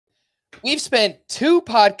We've spent 2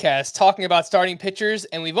 podcasts talking about starting pitchers,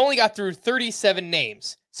 and we've only got through 37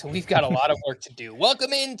 names. So we've got a lot of work to do.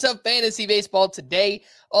 Welcome into Fantasy Baseball today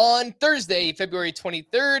on Thursday, February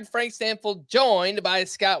 23rd. Frank Stampfl joined by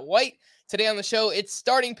Scott White. Today on the show, it's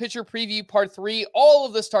starting pitcher preview part 3. All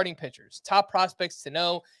of the starting pitchers, top prospects to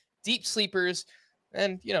know, deep sleepers,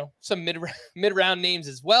 and, some mid-round names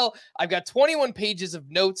as well. I've got 21 pages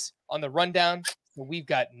of notes on the rundown, so we've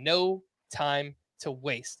got no time to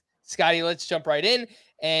waste. Scotty, let's jump right in,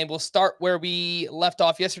 and we'll start where we left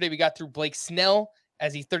off yesterday. We got through Blake Snell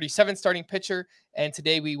as the 37th starting pitcher, and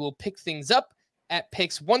today we will pick things up at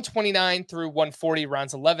picks 129 through 140,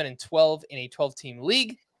 rounds 11 and 12 in a 12-team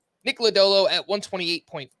league. Nick Lodolo at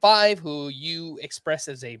 128.5, who you expressed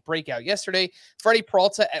as a breakout yesterday. Freddie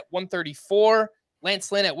Peralta at 134,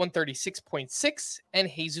 Lance Lynn at 136.6, and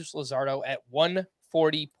Jesus Luzardo at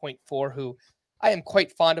 140.4, who I am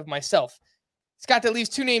quite fond of myself. Scott, that leaves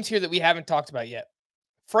 2 names here that we haven't talked about yet.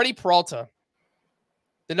 Freddie Peralta.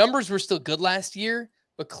 The numbers were still good last year,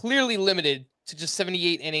 but clearly limited to just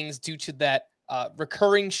 78 innings due to that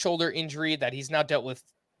recurring shoulder injury that he's now dealt with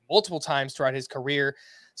multiple times throughout his career.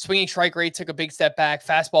 Swinging strike rate took a big step back.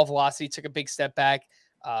 Fastball velocity took a big step back.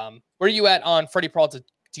 Where are you at on Freddie Peralta?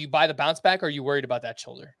 Do you buy the bounce back, or are you worried about that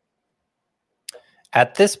shoulder?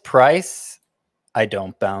 At this price, I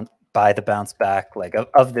don't buy the bounce back. Like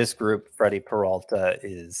of this group, Freddie Peralta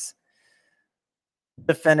is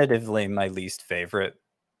definitively my least favorite.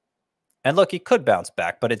 And look, he could bounce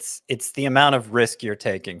back, but it's the amount of risk you're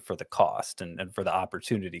taking for the cost and for the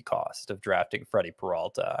opportunity cost of drafting Freddie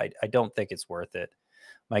Peralta. I don't think it's worth it.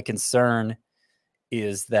 My concern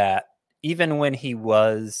is that even when he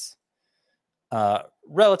was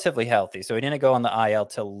relatively healthy, so he didn't go on the IL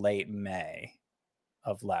till late May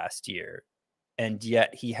of last year, and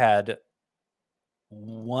yet he had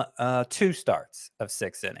 2 starts of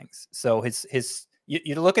 6 innings. So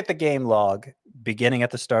you look at the game log beginning at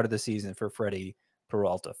the start of the season for Freddie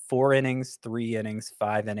Peralta: 4 innings, 3 innings,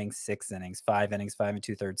 5 innings, 6 innings, 5 innings, 5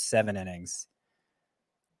 2/3, 7 innings,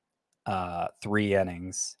 3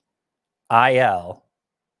 innings. IL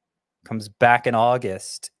comes back in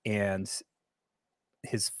August, and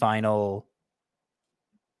his final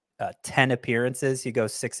 10 appearances, he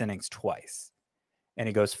goes 6 innings twice, and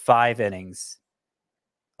he goes 5 innings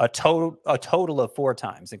a total of 4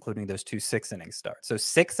 times, including those 2 6-inning starts. So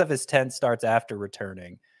 6 of his 10 starts after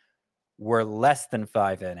returning were less than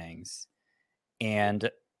 5 innings, and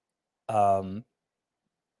of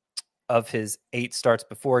his 8 starts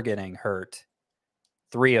before getting hurt,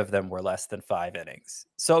 3 of them were less than 5 innings.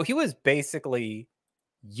 So he was basically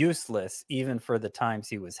useless even for the times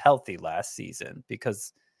he was healthy last season,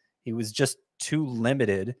 because he was just too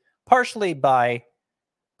limited, partially by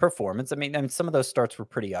performance. I mean, some of those starts were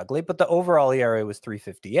pretty ugly, but the overall ERA was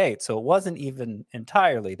 3.58. So it wasn't even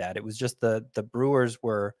entirely that. It was just the Brewers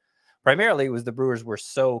were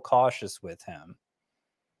so cautious with him.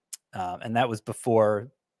 And that was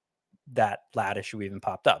before that lat issue even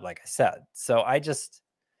popped up, like I said. So I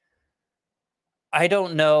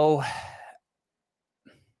don't know.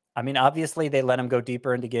 I mean, obviously they let him go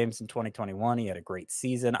deeper into games in 2021. He had a great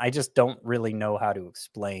season. I just don't really know how to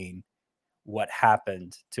explain what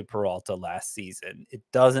happened to Peralta last season. It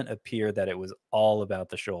doesn't appear that it was all about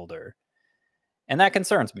the shoulder, and that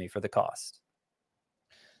concerns me for the cost.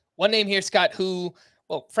 One name here, Scott, who,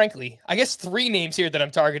 well, frankly, I guess 3 names here that I'm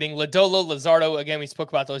targeting: Lodolo, Luzardo. Again, we spoke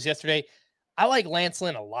about those yesterday. I like Lance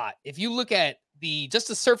Lynn a lot. If you look at just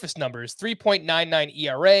the surface numbers, 3.99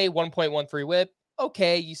 ERA, 1.13 WHIP.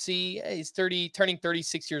 Okay, you see he's turning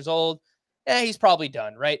 36 years old. He's probably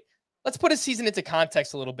done, right? Let's put his season into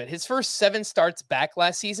context a little bit. His first 7 starts back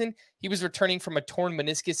last season, he was returning from a torn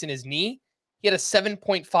meniscus in his knee. He had a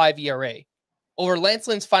 7.5 ERA. Over Lance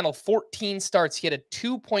Lynn's final 14 starts, he had a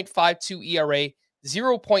 2.52 ERA,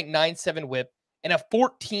 0.97 WHIP, and a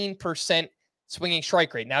 14% swinging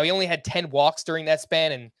strike rate. Now, he only had 10 walks during that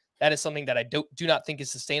span, and that is something that I do not think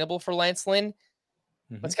is sustainable for Lance Lynn.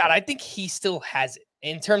 But Scott, I think he still has it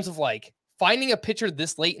in terms of like finding a pitcher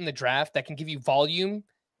this late in the draft that can give you volume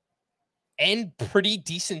and pretty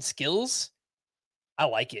decent skills. I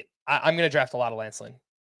like it. I'm going to draft a lot of Lance Lynn.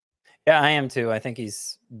 Yeah, I am too. I think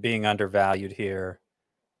he's being undervalued here.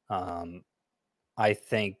 I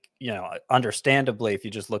think, understandably, if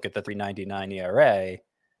you just look at the 3.99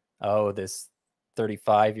 ERA, this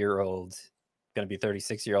 35-year-old, going to be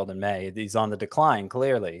 36-year-old in May, he's on the decline,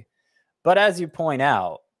 clearly. But as you point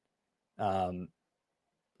out,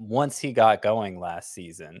 once he got going last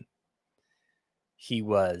season, he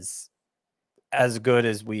was as good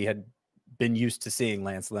as we had been used to seeing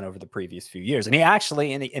Lance Lynn over the previous few years. And he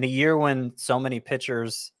actually, in a year when so many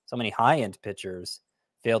high-end pitchers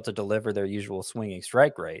failed to deliver their usual swinging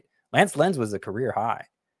strike rate, Lance Lynn's was a career high.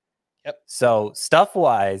 Yep. So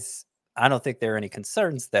stuff-wise, I don't think there are any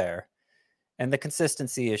concerns there. And the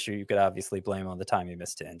consistency issue, you could obviously blame on the time he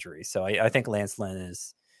missed to injury. So I think Lance Lynn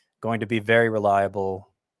is going to be very reliable,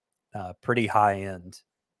 pretty high-end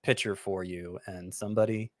pitcher for you, and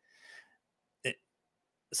somebody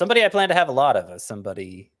I plan to have a lot of,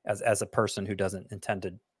 as a person who doesn't intend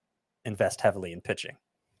to invest heavily in pitching.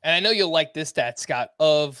 And I know you'll like this stat, Scott.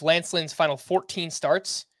 Of Lance Lynn's final 14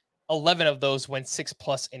 starts, 11 of those went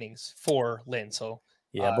 6+ innings for Lynn. So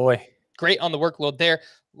yeah, boy, great on the workload there.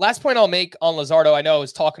 Last point I'll make on Luzardo. I know I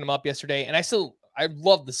was talking him up yesterday, and I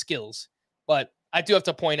love the skills, but I do have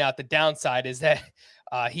to point out the downside is that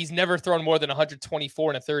he's never thrown more than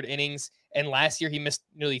 124 1/3 innings, and last year he missed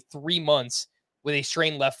nearly 3 months with a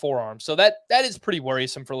strained left forearm. So that is pretty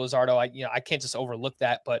worrisome for Luzardo. I can't just overlook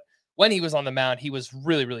that, but when he was on the mound, he was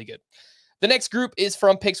really, really good. The next group is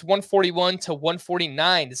from picks 141 to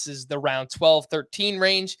 149. This is the round 12-13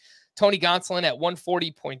 range. Tony Gonsolin at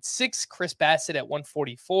 140.6, Chris Bassitt at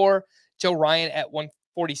 144, Joe Ryan at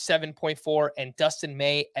 147.4, and Dustin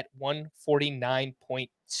May at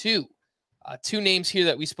 149.2. Two names here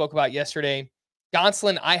that we spoke about yesterday.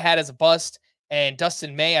 Gonsolin I had as a bust, and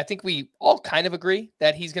Dustin May, I think we all kind of agree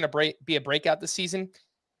that he's going to be a breakout this season.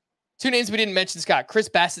 Two names we didn't mention, Scott. Chris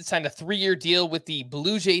Bassitt signed a 3-year deal with the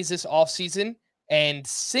Blue Jays this offseason, and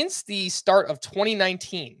since the start of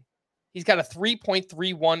 2019, he's got a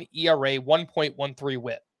 3.31 ERA, 1.13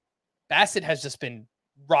 whip. Bassitt has just been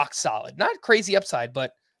rock solid. Not crazy upside,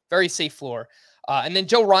 but very safe floor. And then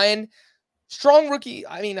Joe Ryan, strong rookie.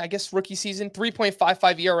 I guess rookie season,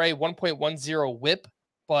 3.55 ERA, 1.10 whip.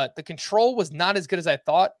 But the control was not as good as I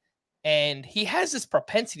thought. And he has this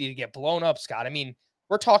propensity to get blown up, Scott.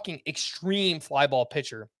 We're talking extreme fly ball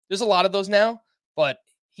pitcher. There's a lot of those now, but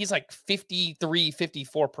he's like 53,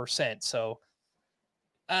 54%. So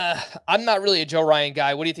I'm not really a Joe Ryan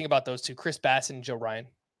guy. What do you think about those two, Chris Bassitt and Joe Ryan?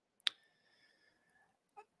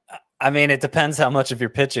 It depends how much of your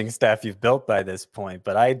pitching staff you've built by this point,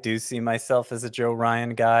 but I do see myself as a Joe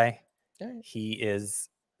Ryan guy. Right. He is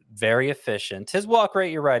very efficient. His walk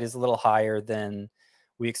rate, you're right, is a little higher than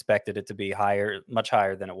we expected it to be, much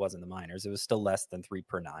higher than it was in the minors. It was still less than 3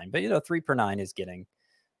 per 9, but 3 per 9 is getting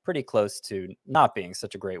pretty close to not being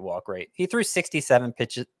such a great walk rate. He threw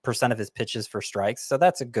 67% of his pitches for strikes, so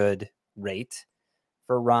that's a good rate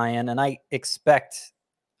for Ryan, and I expect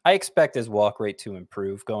his walk rate to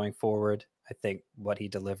improve going forward. I think what he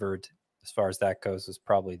delivered as far as that goes was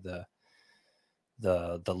probably the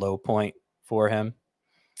low point for him.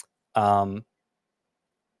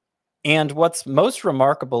 And what's most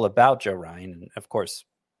remarkable about Joe Ryan, and of course,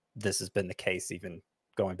 this has been the case even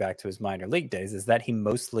going back to his minor league days, is that he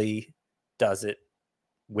mostly does it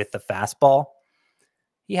with the fastball.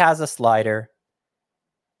 He has a slider,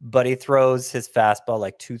 but he throws his fastball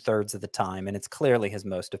like 2/3 of the time, and it's clearly his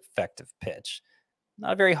most effective pitch.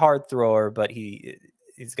 Not a very hard thrower, but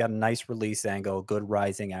he's got a nice release angle, good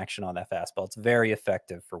rising action on that fastball. It's very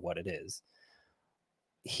effective for what it is.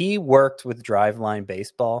 He worked with Driveline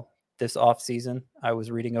Baseball this offseason, I was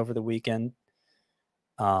reading over the weekend,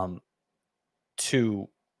 to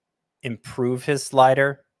improve his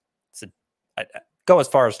slider. I'd go as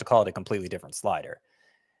far as to call it a completely different slider,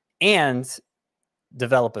 and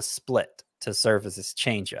develop a split to serve as his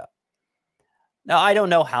changeup. Now, I don't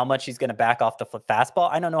know how much he's going to back off the fastball.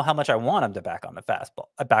 I don't know how much I want him to back off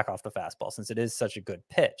the fastball, since it is such a good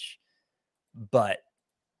pitch. But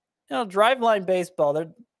Driveline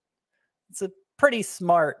Baseball, it's a pretty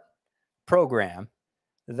smart program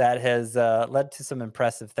that has led to some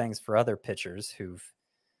impressive things for other pitchers who've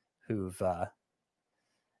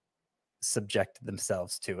subjected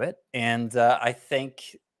themselves to it. And I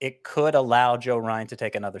think it could allow Joe Ryan to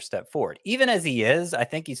take another step forward. Even as he is, I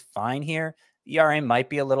think he's fine here. The ERA might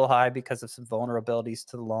be a little high because of some vulnerabilities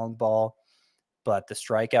to the long ball, but the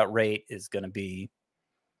strikeout rate is going to be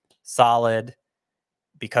solid.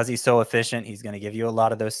 Because he's so efficient, he's going to give you a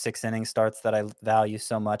lot of those 6-inning starts that I value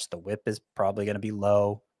so much. The whip is probably going to be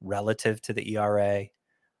low relative to the ERA.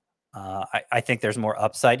 I think there's more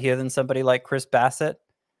upside here than somebody like Chris Bassitt.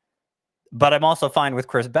 But I'm also fine with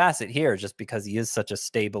Chris Bassitt here just because he is such a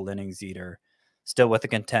stable innings eater, still with a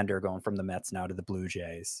contender going from the Mets now to the Blue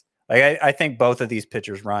Jays. I think both of these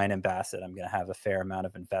pitchers, Ryan and Bassitt, I'm going to have a fair amount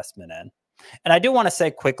of investment in. And I do want to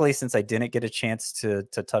say quickly, since I didn't get a chance to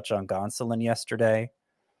touch on Gonsolin yesterday,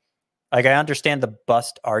 I understand the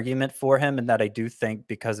bust argument for him, and that I do think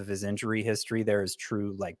because of his injury history, there is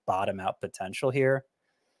true bottom out potential here.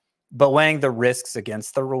 But weighing the risks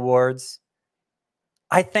against the rewards,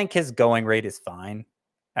 I think his going rate is fine.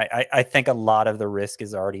 I think a lot of the risk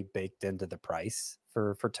is already baked into the price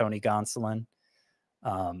for Tony Gonsolin.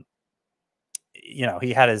 You know,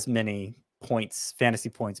 he had as many points, fantasy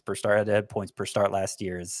points per start, head-to-head points per start last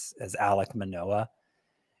year as Alek Manoah.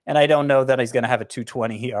 And I don't know that he's going to have a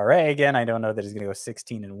 2.20 ERA again. I don't know that he's going to go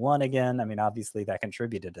 16-1 again. I mean, obviously that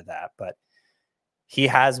contributed to that, but he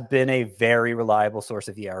has been a very reliable source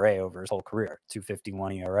of ERA over his whole career.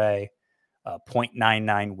 2.51 ERA,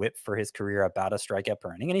 0.99 WHIP for his career, about a strikeout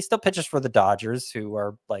per inning. And he still pitches for the Dodgers, who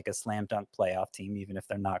are like a slam dunk playoff team, even if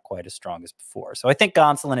they're not quite as strong as before. So I think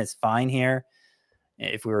Gonsolin is fine here.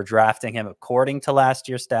 If we were drafting him according to last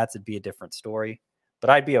year's stats, it'd be a different story. But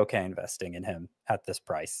I'd be okay investing in him at this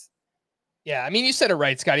price. Yeah, I mean, you said it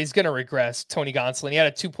right, Scott. He's going to regress, Tony Gonsolin. He had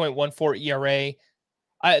a 2.14 ERA.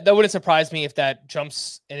 That wouldn't surprise me if that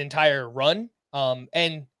jumps an entire run.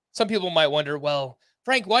 And some people might wonder, well,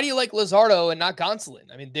 Frank, why do you like Luzardo and not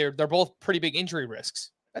Gonsolin? I mean, they're both pretty big injury risks.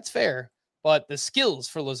 That's fair. But the skills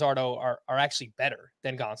for Luzardo are actually better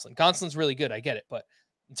than Gonsolin. Gonsolin's really good. I get it. But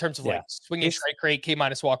in terms of like swinging strike rate, K-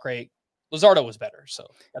 walk rate, Luzardo was better. So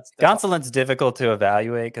that's Gonsolin's difficult to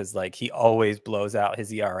evaluate because like he always blows out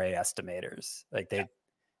his ERA estimators. Like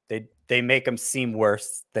they make him seem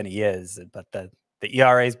worse than he is. But the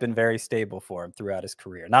ERA has been very stable for him throughout his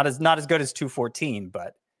career. Not as good as 2.14,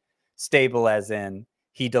 but stable as in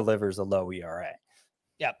he delivers a low ERA.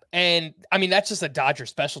 Yep. And I mean, that's just a Dodger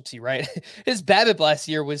specialty, right? His BABIP last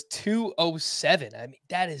year was 207. I mean,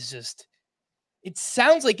 that is just, it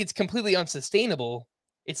sounds like it's completely unsustainable.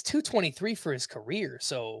 It's 223 for his career.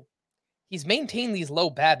 So he's maintained these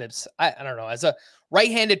low BABIPs. I don't know. As a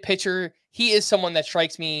right-handed pitcher, he is someone that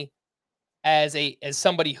strikes me as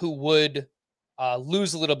somebody who would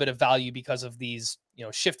lose a little bit of value because of these,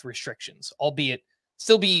 shift restrictions, albeit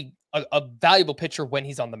still be a valuable pitcher when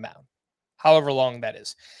he's on the mound, however long that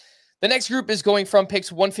is. The next group is going from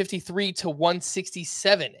picks 153 to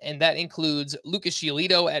 167, and that includes Lucas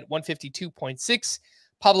Giolito at 152.6,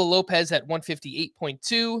 Pablo Lopez at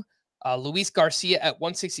 158.2, Luis Garcia at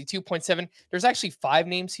 162.7. There's actually 5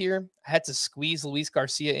 names here. I had to squeeze Luis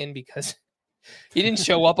Garcia in because he didn't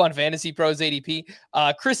show up on Fantasy Pros ADP.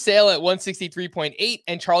 Chris Sale at 163.8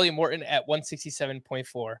 and Charlie Morton at 167.4.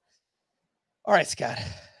 All right, Scott.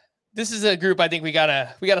 This is a group I think we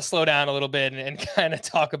gotta slow down a little bit and kind of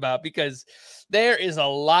talk about because there is a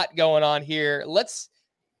lot going on here. Let's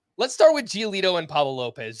start with Giolito and Pablo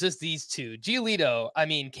Lopez, just these two. Giolito, I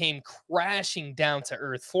mean, came crashing down to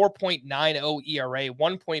earth, 4.90 ERA,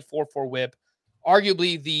 1.44 WHIP,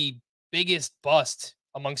 arguably the biggest bust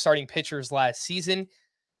among starting pitchers last season.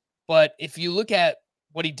 But if you look at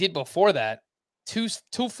what he did before that, two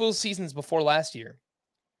full seasons before last year,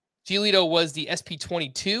 Giolito was the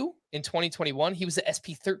SP22 in 2021. He was the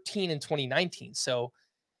SP13 in 2019. So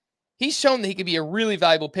he's shown that he could be a really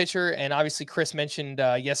valuable pitcher. And obviously, Chris mentioned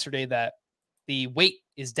yesterday that the weight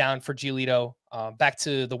is down for Giolito, back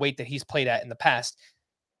to the weight that he's played at in the past.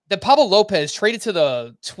 The Pablo Lopez traded to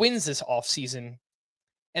the Twins this offseason.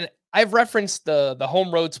 And I've referenced the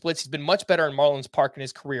home road splits. He's been much better in Marlins Park in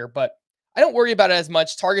his career, but I don't worry about it as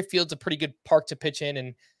much. Target Field's a pretty good park to pitch in,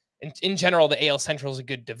 and in general, the AL Central is a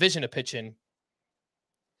good division to pitch in.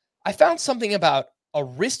 I found something about a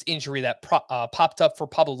wrist injury that popped up for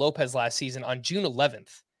Pablo Lopez last season on June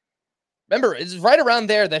 11th. Remember, it's right around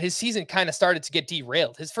there that his season kind of started to get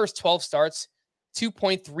derailed. His first 12 starts,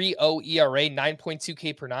 2.30 ERA, 9.2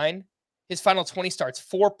 K per 9. His final 20 starts,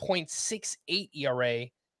 4.68 ERA,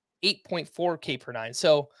 8.4 K per 9.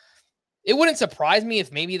 So it wouldn't surprise me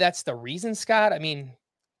if maybe that's the reason, Scott. I mean,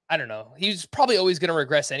 I don't know. He's probably always going to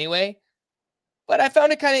regress anyway. But I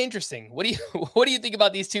found it kind of interesting. What do you think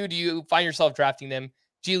about these two? Do you find yourself drafting them?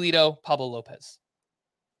 Giolito, Pablo Lopez.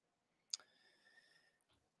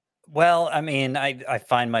 Well, I mean, I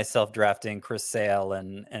find myself drafting Chris Sale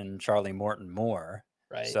and Charlie Morton more.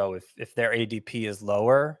 Right. So if their ADP is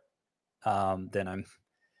lower, then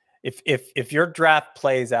if your draft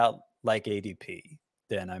plays out like ADP,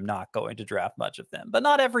 then I'm not going to draft much of them. But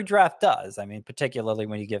not every draft does. I mean, particularly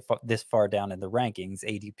when you get this far down in the rankings,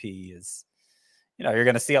 ADP is, you're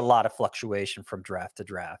going to see a lot of fluctuation from draft to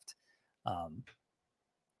draft,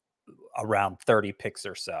 around 30 picks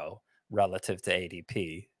or so relative to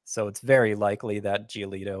ADP. So it's very likely that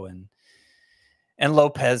Giolito and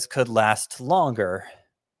Lopez could last longer.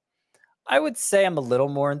 I would say I'm a little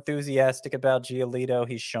more enthusiastic about Giolito.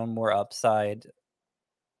 He's shown more upside.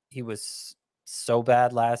 He was so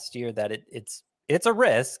bad last year that it's a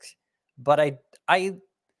risk, but I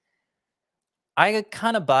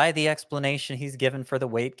kind of buy the explanation he's given for the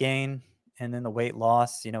weight gain. And then the weight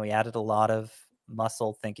loss, you know, he added a lot of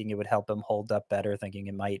muscle, thinking it would help him hold up better, thinking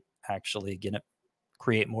it might actually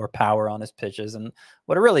create more power on his pitches. And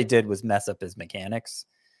what it really did was mess up his mechanics.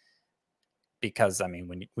 Because I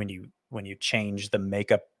mean, when you change the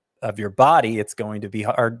makeup of your body, it's going to be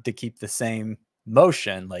hard to keep the same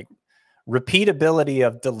motion. Like, repeatability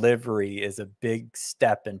of delivery is a big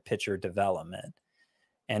step in pitcher development.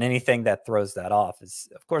 And anything that throws that off is,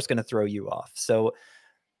 of course, going to throw you off. So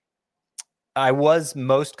I was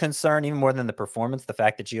most concerned, even more than the performance, the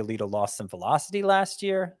fact that Giolito lost some velocity last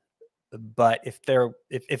year. But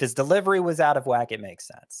if his delivery was out of whack, it makes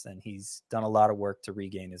sense. And he's done a lot of work to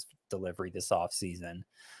regain his delivery this offseason.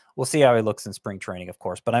 We'll see how he looks in spring training, of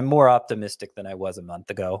course. But I'm more optimistic than I was a month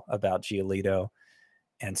ago about Giolito.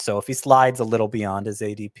 And so if he slides a little beyond his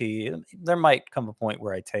ADP, there might come a point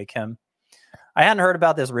where I take him. I hadn't heard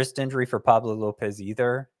about this wrist injury for Pablo Lopez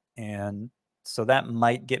either. And so that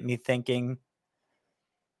might get me thinking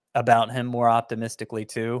about him more optimistically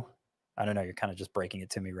too. I don't know. You're kind of just breaking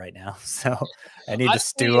it to me right now. So I need to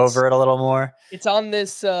stew over it a little more. It's on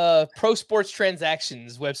this Pro Sports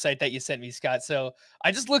Transactions website that you sent me, Scott. So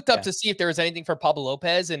I just looked up to see if there was anything for Pablo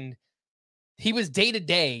Lopez, and he was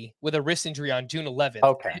day-to-day with a wrist injury on June 11th.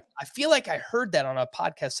 Okay. I feel like I heard that on a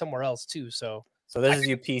podcast somewhere else too. So this is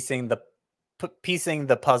you piecing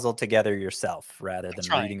the puzzle together yourself rather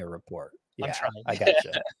than reading a report. Yeah, I'm trying. I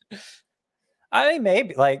gotcha. I mean,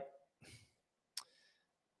 maybe like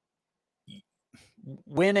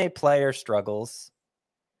when a player struggles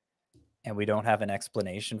and we don't have an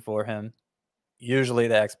explanation for him, usually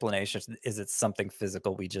the explanation is it's something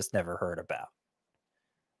physical we just never heard about.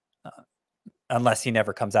 Unless he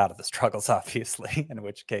never comes out of the struggles, obviously, in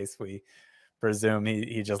which case we presume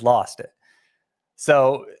he just lost it.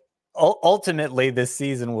 So ultimately, this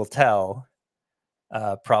season will tell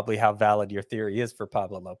probably how valid your theory is for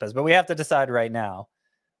Pablo Lopez. But we have to decide right now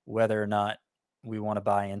whether or not we want to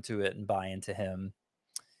buy into it and buy into him.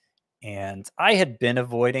 And I had been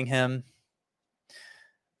avoiding him.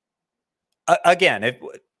 Again, if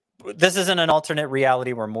this isn't an alternate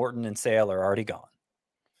reality where Morton and Sale are already gone.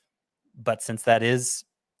 But since that is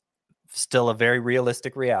still a very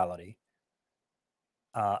realistic reality,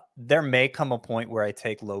 there may come a point where I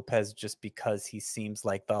take Lopez just because he seems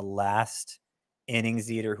like the last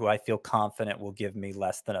innings eater who I feel confident will give me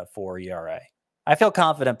less than a 4 ERA. I feel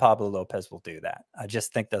confident Pablo Lopez will do that. I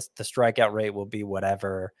just think the strikeout rate will be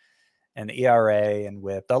whatever, and the ERA and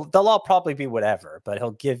whip, they'll all probably be whatever, but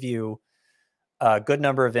he'll give you a good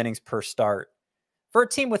number of innings per start for a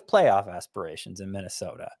team with playoff aspirations in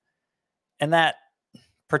Minnesota. And that,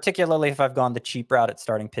 particularly if I've gone the cheap route at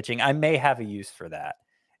starting pitching, I may have a use for that.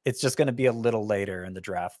 It's just going to be a little later in the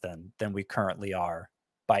draft than we currently are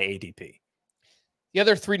by ADP. The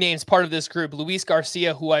other three names part of this group, Luis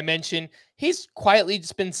Garcia, who I mentioned, he's quietly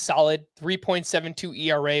just been solid. 3.72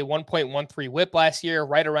 ERA, 1.13 whip last year,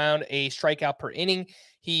 right around a strikeout per inning.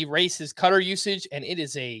 He raised his cutter usage, and it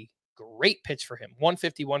is a great pitch for him.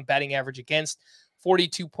 151 batting average against,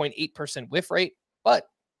 42.8% whiff rate. But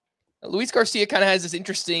Luis Garcia kind of has this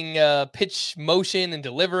interesting pitch motion and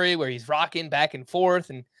delivery where he's rocking back and forth.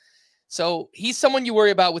 And so he's someone you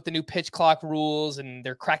worry about with the new pitch clock rules, and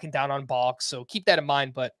they're cracking down on balks. So keep that in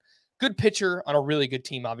mind. But good pitcher on a really good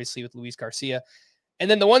team, obviously, with Luis Garcia. And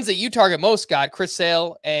then the ones that you target most, Scott, Chris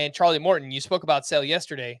Sale and Charlie Morton. You spoke about Sale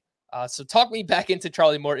yesterday. So talk me back into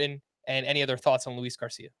Charlie Morton and any other thoughts on Luis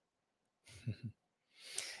Garcia.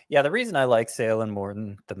 Yeah, the reason I like Sale and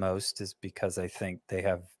Morton the most is because I think they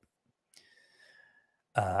have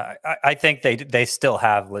I think they still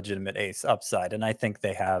have legitimate ace upside, and I think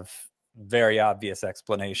they have very obvious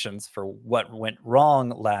explanations for what went wrong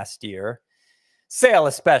last year. Sale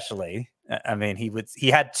especially. I mean, he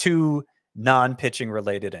had 2 non-pitching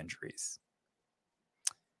related injuries.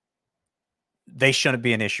 They shouldn't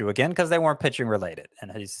be an issue again because they weren't pitching related,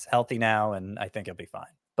 and he's healthy now, and I think he'll be fine.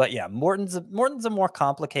 But yeah, Morton's a more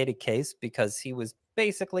complicated case because he was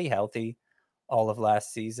basically healthy all of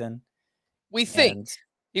last season. We think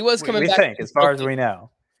he was coming back. We think, as far as we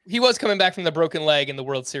know, he was coming back from the broken leg in the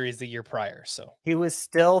World Series the year prior. So he was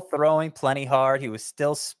still throwing plenty hard. He was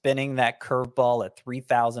still spinning that curveball at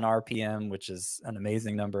 3,000 RPM, which is an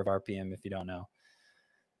amazing number of RPM if you don't know.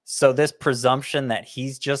 So this presumption that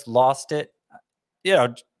he's just lost it, you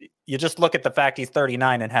know, you just look at the fact he's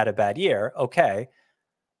 39 and had a bad year. Okay.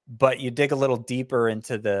 But you dig a little deeper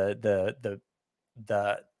into the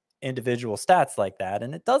individual stats like that,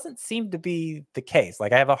 and it doesn't seem to be the case.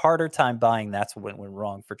 Like, I have a harder time buying that's what went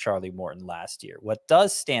wrong for Charlie Morton last year. What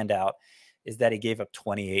does stand out is that he gave up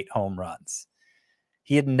 28 home runs.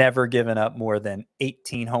 He had never given up more than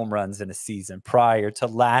 18 home runs in a season prior to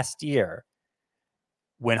last year.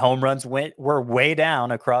 when home runs were way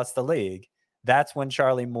down across the league, that's when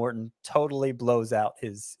Charlie Morton totally blows out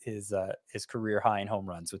his career high in home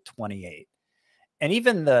runs with 28. And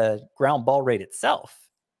even the ground ball rate itself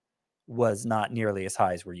was not nearly as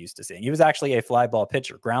high as we're used to seeing. He was actually a fly ball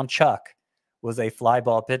pitcher. Ground Chuck was a fly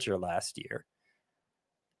ball pitcher last year.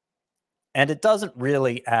 And it doesn't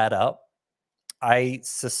really add up. I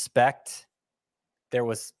suspect there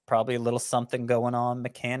was probably a little something going on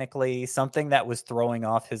mechanically, something that was throwing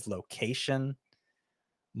off his location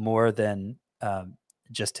more than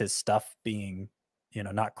just his stuff being,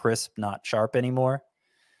 not crisp, not sharp anymore.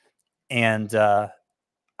 And I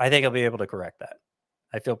think he'll be able to correct that.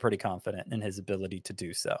 I feel pretty confident in his ability to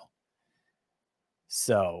do so.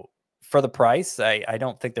 So for the price, I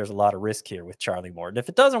don't think there's a lot of risk here with Charlie Morton. If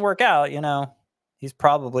it doesn't work out, he's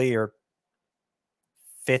probably your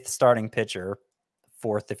 5th starting pitcher,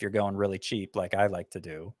 4th if you're going really cheap, like I like to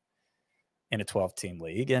do in a 12-team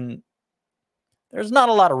league. And there's not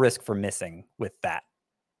a lot of risk for missing with that,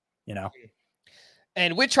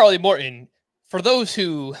 And with Charlie Morton, for those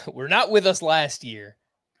who were not with us last year,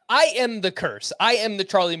 I am the curse. I am the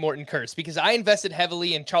Charlie Morton curse because I invested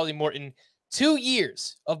heavily in Charlie Morton 2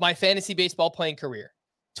 years of my fantasy baseball playing career,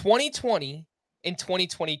 2020 and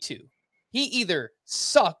 2022. He either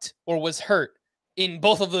sucked or was hurt in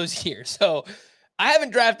both of those years. So I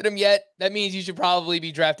haven't drafted him yet. That means you should probably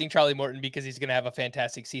be drafting Charlie Morton because he's going to have a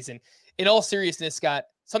fantastic season. In all seriousness, Scott,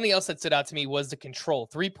 something else that stood out to me was the control.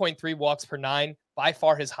 3.3 walks per 9, by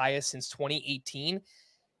far his highest since 2018.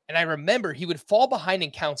 And I remember he would fall behind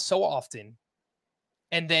in counts so often,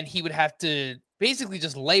 and then he would have to basically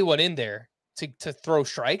just lay one in there to throw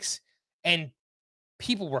strikes, and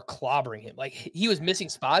people were clobbering him. Like, he was missing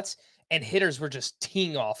spots, and hitters were just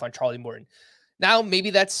teeing off on Charlie Morton. Now,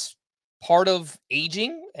 maybe that's part of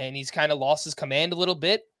aging, and he's kind of lost his command a little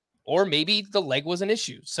bit, or maybe the leg was an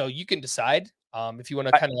issue. So you can decide if you want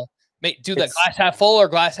to kind of do the glass half full or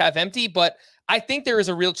glass half empty. But I think there is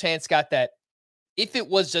a real chance, Scott, that if it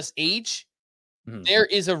was just age, there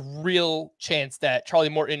is a real chance that Charlie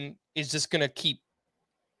Morton is just going to keep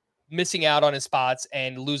missing out on his spots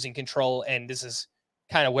and losing control. And this is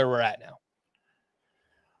kind of where we're at now.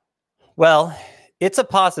 Well, it's a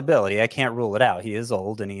possibility. I can't rule it out. He is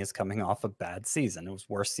old and he is coming off a bad season. It was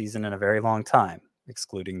worst season in a very long time,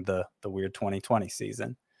 excluding the weird 2020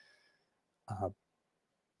 season.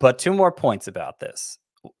 But 2 more points about this.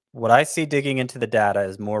 What I see digging into the data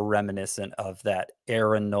is more reminiscent of that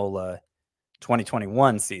Aaron Nola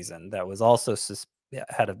 2021 season that was also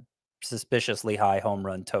had a suspiciously high home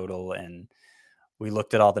run total. And we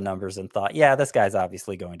looked at all the numbers and thought, yeah, this guy's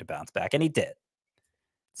obviously going to bounce back. And he did.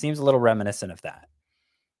 Seems a little reminiscent of that.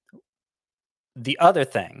 The other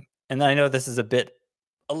thing, and I know this is a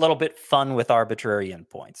little bit fun with arbitrary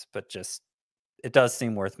endpoints, but just it does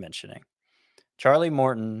seem worth mentioning. Charlie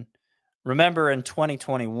Morton, remember in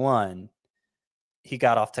 2021, he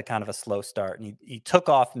got off to kind of a slow start, and he took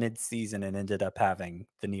off mid-season and ended up having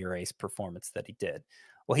the near ace performance that he did.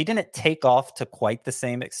 Well, he didn't take off to quite the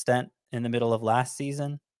same extent in the middle of last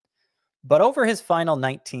season, but over his final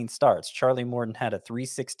 19 starts, Charlie Morton had a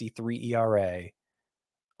 3.63 ERA,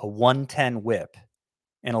 a 1.10 whip,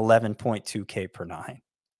 and 11.2 K per 9.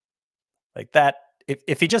 Like that,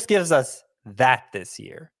 if he just gives us that this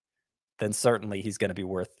year, then certainly he's going to be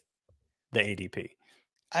worth the ADP.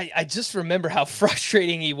 I just remember how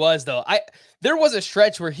frustrating he was, though. There was a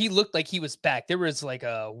stretch where he looked like he was back. There was like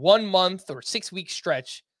a 1 month or 6 week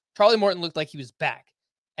stretch. Charlie Morton looked like he was back.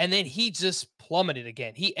 And then he just plummeted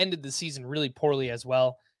again. He ended the season really poorly as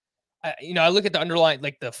well. I look at the underlying,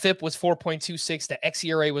 like the FIP was 4.26, the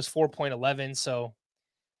xERA was 4.11. So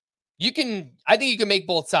I think you can make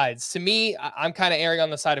both sides. To me, I'm kind of erring on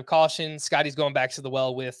the side of caution. Scotty's going back to the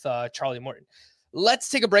well with Charlie Morton. Let's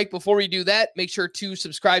take a break. Before we do that, make sure to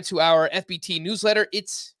subscribe to our FBT newsletter.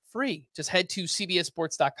 It's free. Just head to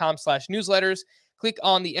cbssports.com/newsletters, click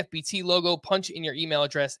on the FBT logo, punch in your email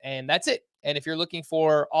address, and that's it. And if you're looking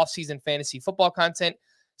for off-season fantasy football content,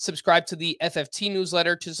 subscribe to the FFT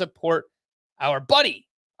newsletter to support our buddy,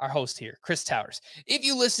 our host here, Chris Towers. If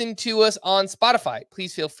you listen to us on Spotify,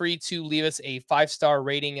 please feel free to leave us a 5-star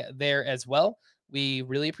rating there as well. We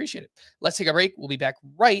really appreciate it. Let's take a break. We'll be back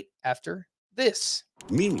right after this.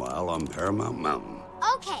 Meanwhile, on Paramount Mountain.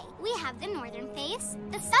 Okay, we have the northern face,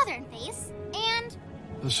 the southern face, and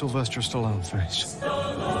the Sylvester Stallone face.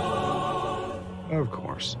 Of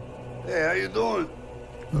course. Hey, how you doing?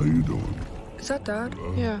 How you doing? Is that Dad?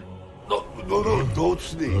 Yeah. No, don't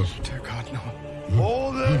sneeze. Dear God, no.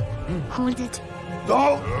 Hold it. hold it.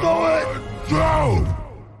 Don't do it. Don't.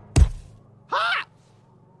 Ha!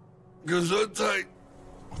 Gesundheit.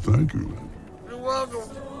 Thank you. You're welcome.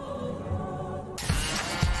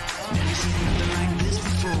 Never seen nothing like this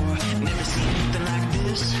before. Never seen nothing like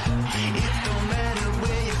this. It don't matter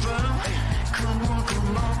where you're from. Come on,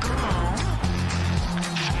 come on, come on.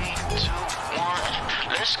 3, 2, 1,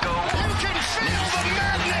 let's go. You can feel the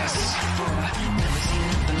madness. Never seen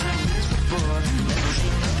nothing like this before. Never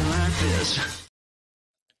seen nothing like this.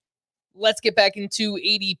 Let's get back into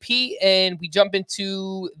ADP, and we jump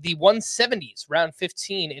into the 170s, round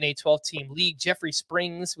 15 in a 12-team league. Jeffrey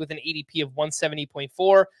Springs with an ADP of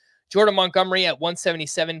 170.4, Jordan Montgomery at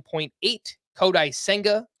 177.8, Kodai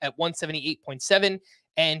Senga at 178.7,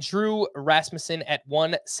 and Drew Rasmussen at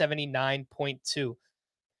 179.2.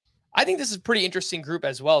 I think this is a pretty interesting group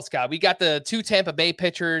as well, Scott. We got the 2 Tampa Bay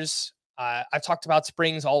pitchers. I've talked about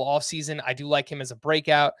Springs all offseason. I do like him as a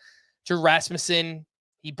breakout. Drew Rasmussen,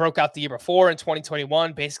 he broke out the year before in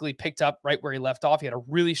 2021, basically picked up right where he left off. He had a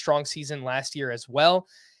really strong season last year as well.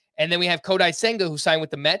 And then we have Kodai Senga, who signed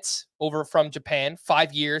with the Mets over from Japan,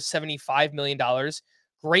 5 years, $75 million.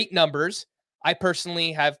 Great numbers. I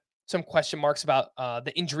personally have some question marks about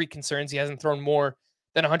the injury concerns. He hasn't thrown more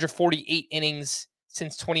than 148 innings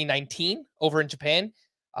since 2019 over in Japan.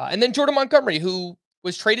 And then Jordan Montgomery, who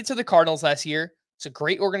was traded to the Cardinals last year. It's a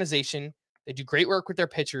great organization. They do great work with their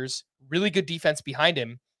pitchers, really good defense behind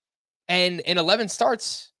him. And in 11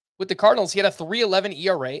 starts with the Cardinals, he had a 3.11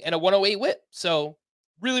 ERA and a 1.08 WHIP. So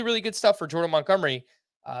really, really good stuff for Jordan Montgomery.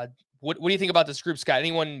 What do you think about this group, Scott?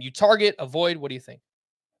 Anyone you target, avoid? What do you think?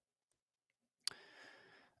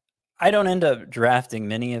 I don't end up drafting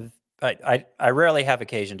many of I rarely have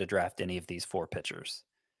occasion to draft any of these 4 pitchers.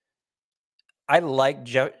 I like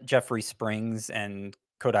Jeffrey Springs and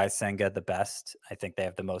Kodai Senga the best. I think they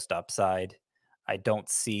have the most upside. I don't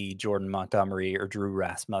see Jordan Montgomery or Drew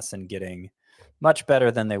Rasmussen getting much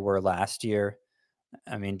better than they were last year.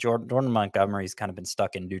 I mean, Jordan Montgomery's kind of been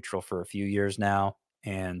stuck in neutral for a few years now,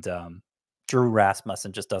 and Drew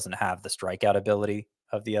Rasmussen just doesn't have the strikeout ability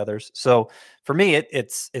of the others. So for me,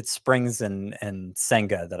 it's Springs and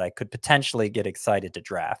Senga that I could potentially get excited to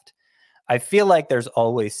draft. I feel like there's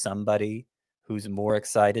always somebody who's more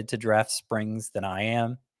excited to draft Springs than I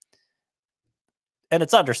am. And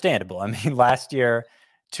it's understandable. I mean, last year,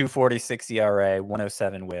 2.46 ERA,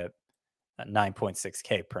 107 WHIP, 9.6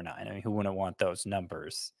 K per 9. I mean, who wouldn't want those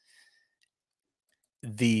numbers?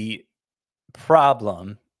 The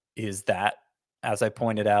problem is that, as I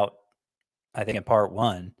pointed out, I think in part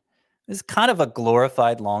 1, is kind of a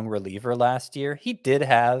glorified long reliever last year. He did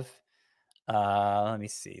have let me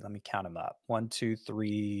see. Let me count them up. 1, 2,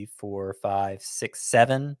 3, 4, 5, 6,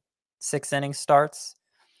 7 6-inning starts.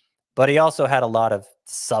 But he also had a lot of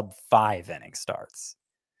sub 5-inning starts.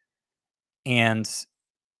 And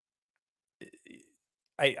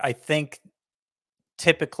I think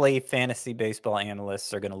typically fantasy baseball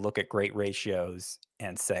analysts are going to look at great ratios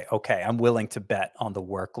and say, okay, I'm willing to bet on the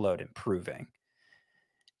workload improving.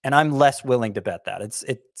 And I'm less willing to bet that.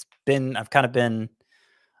 I've kind of been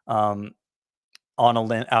out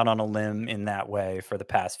on a limb in that way for the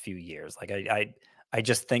past few years. Like I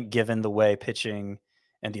just think, given the way pitching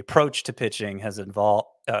and the approach to pitching has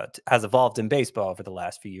evolved in baseball over the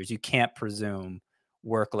last few years, you can't presume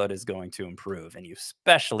workload is going to improve, and you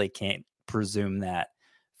especially can't presume that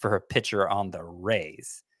for a pitcher on the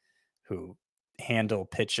Rays, who handle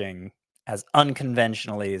pitching as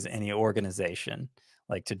unconventionally as any organization,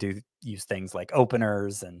 like to use things like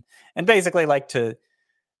openers and basically like to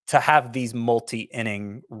have these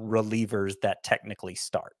multi-inning relievers that technically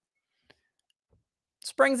start.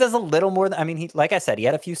 Springs is a little more than, I mean, like I said, he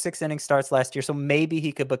had a few 6-inning starts last year, so maybe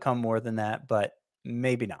he could become more than that, but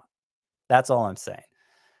maybe not. That's all I'm saying.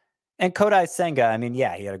 And Kodai Senga, I mean,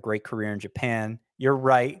 yeah, he had a great career in Japan. You're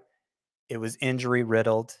right. It was injury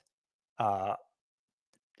riddled.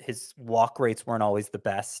 His walk rates weren't always the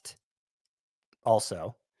best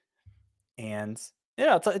also. And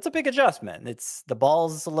it's a big adjustment. The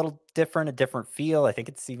ball's a little different, a different feel. I think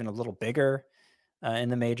it's even a little bigger in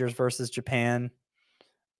the majors versus Japan.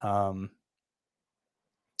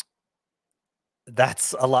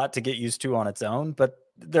 That's a lot to get used to on its own, but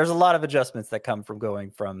there's a lot of adjustments that come from going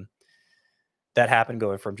from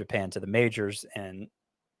Japan to the majors, and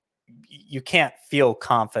you can't feel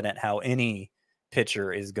confident how any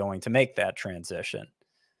pitcher is going to make that transition.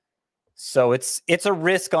 So it's a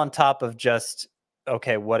risk on top of just,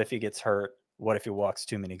 okay, what if he gets hurt? What if he walks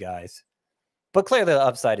too many guys? But clearly the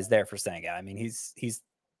upside is there for Senga. I mean, his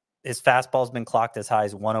fastball's been clocked as high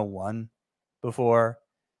as 101 before.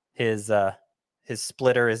 His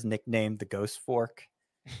splitter is nicknamed the Ghost Fork.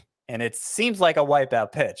 And it seems like a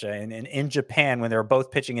wipeout pitch. And in Japan, when they were both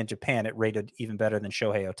pitching in Japan, it rated even better than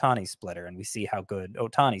Shohei Ohtani's splitter. And we see how good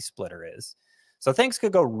Ohtani's splitter is. So things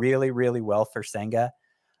could go really, really well for Senga.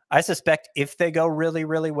 I suspect if they go really,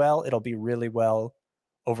 really well, it'll be really well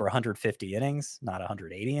over 150 innings, not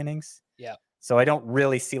 180 innings. Yeah. So I don't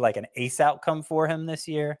really see like an ace outcome for him this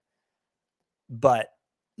year, but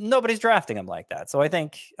nobody's drafting him like that. So I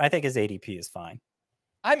think his ADP is fine.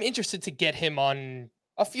 I'm interested to get him on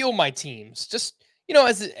a few of my teams. Just, you know,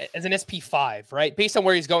 as an SP5, right? Based on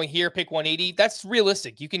where he's going here, pick 180. That's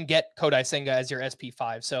realistic. You can get Kodai Senga as your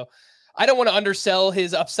SP5. So I don't want to undersell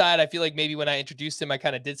his upside. I feel like maybe when I introduced him, I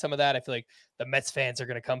kind of did some of that. I feel like the Mets fans are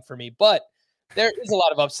going to come for me, but there is a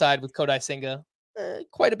lot of upside with Kodai Senga,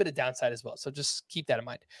 quite a bit of downside as well. So just keep that in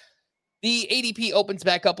mind. The ADP opens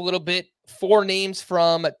back up a little bit. 4 names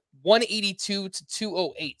from 182 to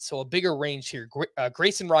 208. So a bigger range here.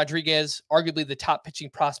 Grayson Rodriguez, arguably the top pitching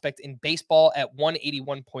prospect in baseball at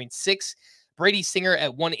 181.6. Brady Singer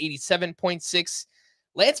at 187.6.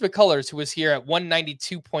 Lance McCullers, who was here at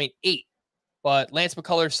 192.8. But Lance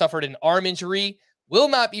McCullers suffered an arm injury, will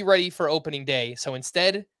not be ready for opening day. So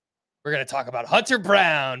instead, we're going to talk about Hunter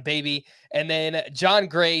Brown, baby. And then John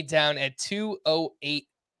Gray down at 208.2.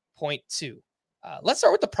 Let's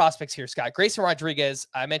start with the prospects here, Scott. Grayson Rodriguez,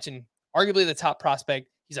 I mentioned arguably the top prospect.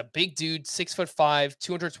 He's a big dude, 6'5",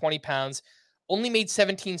 220 pounds. Only made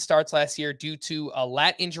 17 starts last year due to a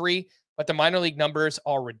lat injury, but the minor league numbers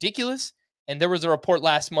are ridiculous. And there was a report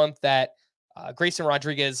last month that Grayson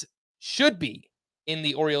Rodriguez should be in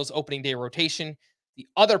the Orioles opening day rotation. The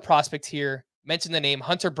other prospect here, mentioned the name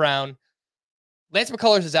Hunter Brown. Lance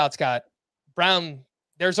McCullers is out, Scott. Brown,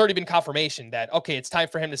 there's already been confirmation that, okay, it's time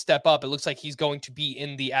for him to step up. It looks like he's going to be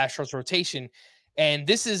in the Astros rotation. And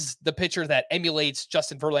this is the pitcher that emulates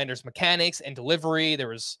Justin Verlander's mechanics and delivery. There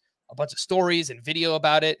was a bunch of stories and video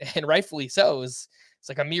about it, and rightfully so. It's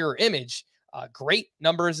like a mirror image. Great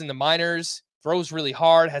numbers in the minors, throws really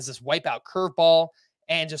hard, has this wipeout curveball,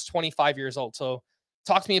 and just 25 years old. So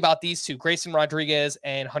talk to me about these two, Grayson Rodriguez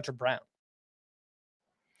and Hunter Brown.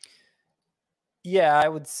 Yeah, I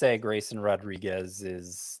would say Grayson Rodriguez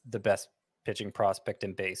is the best pitching prospect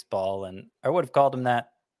in baseball, and I would have called him that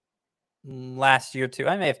last year too.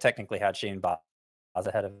 I may have technically had Shane Baz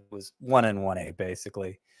ahead of, was 1 and 1A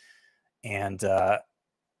basically, and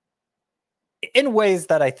in ways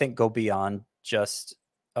that I think go beyond just,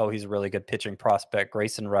 oh, he's a really good pitching prospect.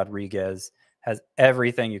 Grayson Rodriguez has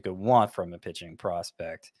everything you could want from a pitching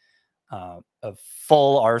prospect, a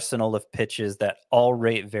full arsenal of pitches that all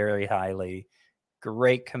rate very highly.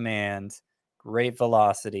 Great command, great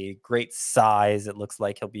velocity, great size. It looks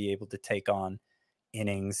like he'll be able to take on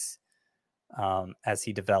innings as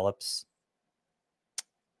he develops.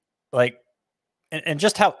 Like, and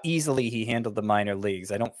just how easily he handled the minor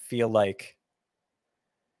leagues. I don't feel like,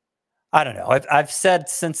 I don't know. I've said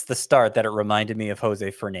since the start that it reminded me of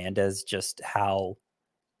Jose Fernandez, just how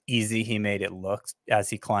easy he made it look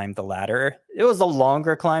as he climbed the ladder. It was a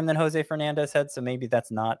longer climb than Jose Fernandez had, so maybe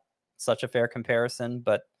that's not such a fair comparison,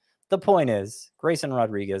 but the point is Grayson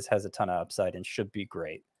Rodriguez has a ton of upside and should be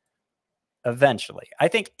great eventually. I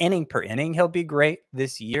think inning per inning he'll be great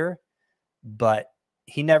this year, but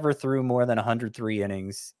he never threw more than 103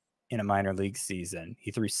 innings in a minor league season. He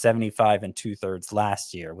threw 75 2/3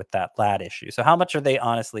 last year with that lat issue. So how much are they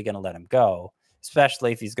honestly going to let him go,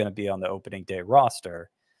 especially if he's going to be on the opening day roster?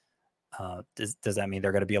 Does that mean there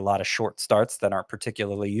are going to be a lot of short starts that aren't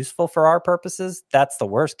particularly useful for our purposes? That's the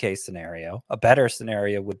worst case scenario. A better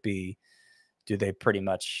scenario would be, do they pretty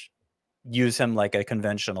much use him like a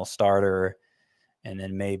conventional starter and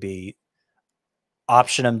then maybe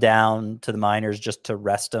option him down to the minors just to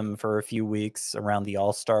rest him for a few weeks around the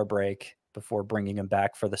All-Star break before bringing him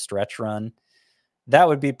back for the stretch run? That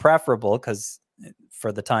would be preferable because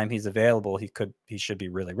for the time he's available, he should be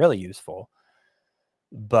really, really useful.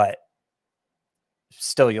 But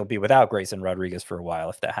still, you'll be without Grayson Rodriguez for a while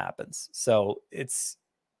if that happens. So it's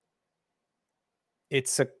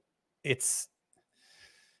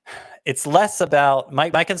less about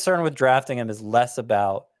my concern with drafting him is less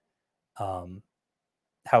about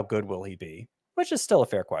how good will he be, which is still a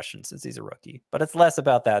fair question since he's a rookie, but it's less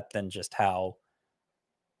about that than just how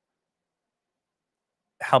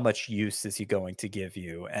much use is he going to give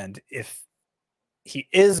you. And if he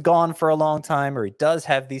is gone for a long time, or he does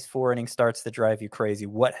have these 4 inning starts that drive you crazy,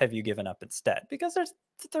 what have you given up instead? Because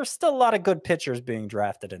there's still a lot of good pitchers being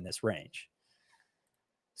drafted in this range.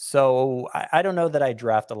 So I don't know that I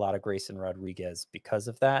draft a lot of Grayson Rodriguez because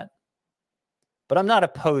of that, but I'm not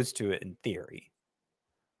opposed to it in theory.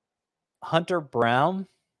 Hunter Brown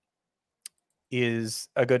is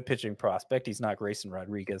a good pitching prospect. He's not Grayson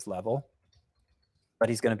Rodriguez level, but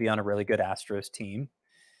he's going to be on a really good Astros team.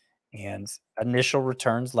 And initial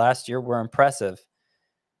returns last year were impressive.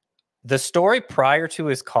 The story prior to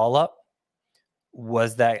his call up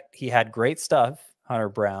was that he had great stuff, Hunter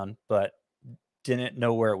Brown, but didn't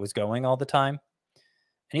know where it was going all the time.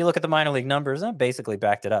 And you look at the minor league numbers, and basically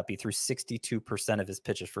backed it up. He threw 62% of his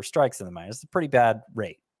pitches for strikes in the minors. It's a pretty bad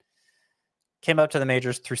rate. Came up to the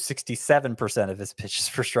majors, threw 67% of his pitches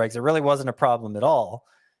for strikes. It really wasn't a problem at all.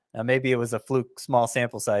 Now, maybe it was a fluke small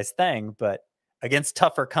sample size thing, but against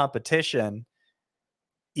tougher competition,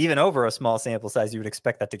 even over a small sample size, you would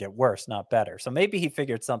expect that to get worse, not better. So maybe he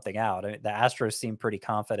figured something out. I mean, the Astros seemed pretty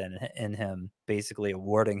confident in him, basically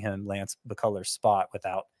awarding him Lance McCullers' spot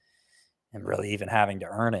without him really even having to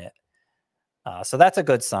earn it. So that's a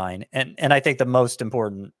good sign. And I think the most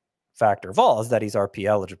important factor of all is that he's RP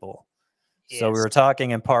eligible. So we were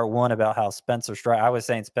talking in part one about how Spencer Strider, I was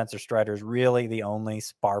saying Spencer Strider is really the only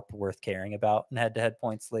SPARP worth caring about in head-to-head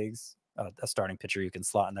points leagues, a starting pitcher you can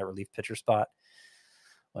slot in that relief pitcher spot.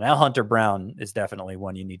 Well, now Hunter Brown is definitely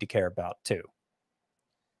one you need to care about too.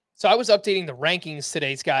 So I was updating the rankings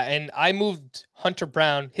today, Scott, and I moved Hunter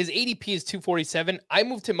Brown. His ADP is 247. I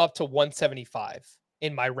moved him up to 175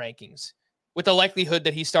 in my rankings with the likelihood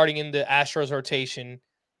that he's starting in the Astros rotation.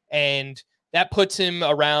 And that puts him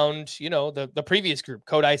around, you know, the previous group,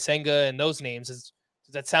 Kodai Senga and those names. Does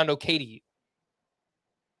that sound okay to you?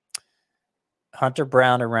 Hunter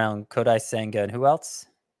Brown around Kodai Senga and who else?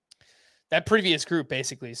 That previous group,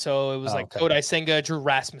 basically. So it was Kodai Senga, Drew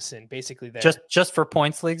Rasmussen, basically there. Just for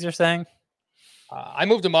points leagues, you're saying? I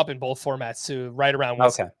moved him up in both formats to right around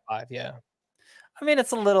 175. Yeah. I mean,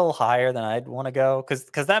 it's a little higher than I'd want to go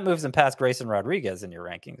because that moves him past Grayson Rodriguez in your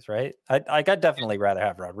rankings, right? I'd definitely rather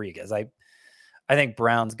have Rodriguez. I think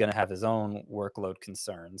Brown's going to have his own workload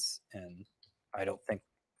concerns, and I'm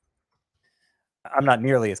not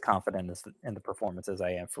nearly as confident in the performance as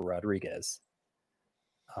I am for Rodriguez.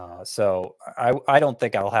 So I don't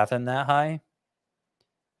think I'll have him that high.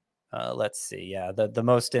 Let's see. Yeah, the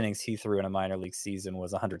most innings he threw in a minor league season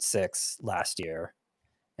was 106 last year,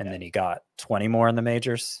 and then he got 20 more in the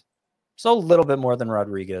majors. So a little bit more than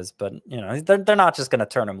Rodriguez, but you know they're not just going to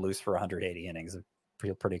turn him loose for 180 innings. I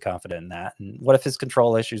feel pretty confident in that. And what if his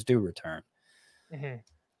control issues do return?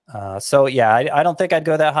 So yeah, I don't think I'd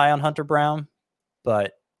go that high on Hunter Brown,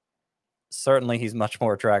 but certainly he's much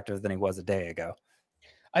more attractive than he was a day ago.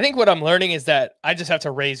 I think what I'm learning is that I just have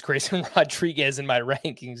to raise Grayson Rodriguez in my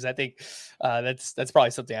rankings. I think that's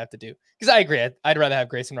probably something I have to do because I agree. I'd rather have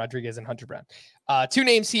Grayson Rodriguez than Hunter Brown. Two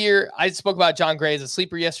names here. I spoke about John Gray as a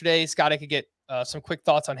sleeper yesterday. Scott, I could get some quick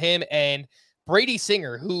thoughts on him and Brady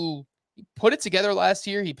Singer, who put it together last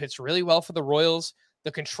year. He pitched really well for the Royals.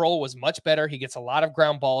 The control was much better. He gets a lot of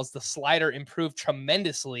ground balls. The slider improved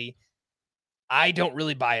tremendously. I don't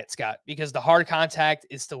really buy it, Scott, because the hard contact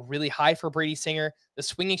is still really high for Brady Singer. The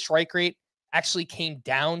swinging strike rate actually came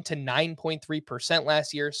down to 9.3%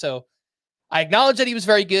 last year. So I acknowledge that he was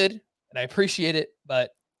very good and I appreciate it,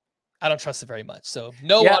 but I don't trust it very much. So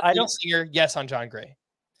no on Brady Singer, yes on John Gray.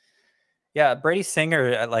 Yeah, Brady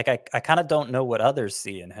Singer, I kind of don't know what others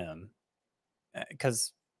see in him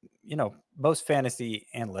because, you know, most fantasy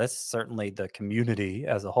analysts, certainly the community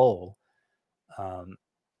as a whole,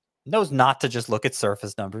 knows not to just look at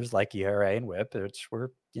surface numbers like ERA and WHIP, which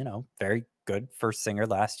were, you know, very good for Singer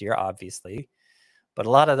last year, obviously. But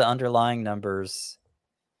a lot of the underlying numbers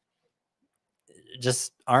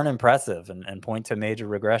just aren't impressive and point to major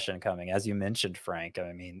regression coming. As you mentioned, Frank,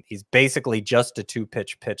 I mean, he's basically just a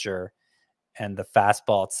two-pitch pitcher, and the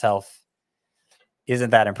fastball itself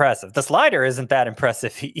isn't that impressive. The slider isn't that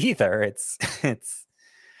impressive either.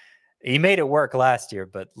 He made it work last year,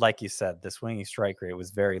 but like you said, the swinging strike rate was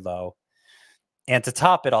very low. And to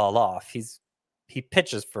top it all off, he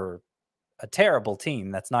pitches for a terrible team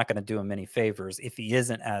that's not going to do him any favors if he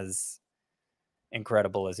isn't as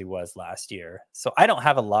incredible as he was last year. So I don't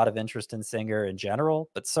have a lot of interest in Singer in general,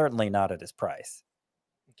 but certainly not at his price.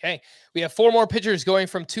 Okay. We have four more pitchers going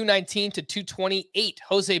from 219 to 228.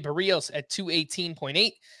 Jose Berrios at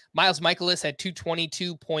 218.8. Miles Mikolas at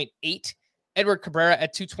 222.8. Edward Cabrera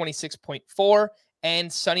at 226.4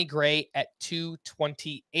 and Sonny Gray at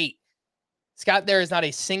 228. Scott, there is not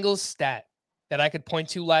a single stat that I could point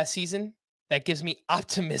to last season that gives me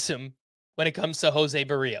optimism when it comes to Jose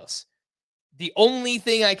Berrios. The only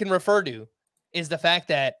thing I can refer to is the fact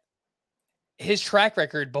that his track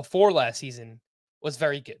record before last season was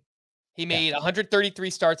very good. He made 133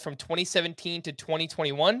 starts from 2017 to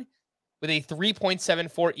 2021 with a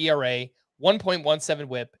 3.74 ERA, 1.17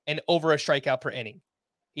 WHIP, and over a strikeout per inning.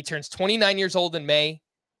 He turns 29 years old in May.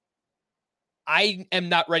 I am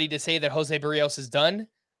not ready to say that Jose Berrios is done.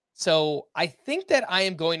 So I think that I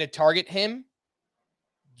am going to target him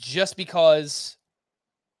just because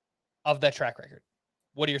of that track record.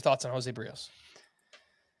 What are your thoughts on Jose Berrios?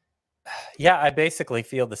 Yeah, I basically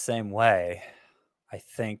feel the same way. I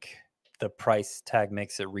think the price tag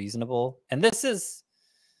makes it reasonable. And this is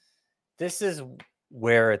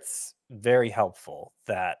where it's very helpful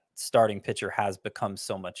that starting pitcher has become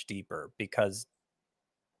so much deeper, because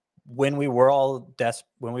when we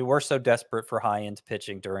were so desperate for high end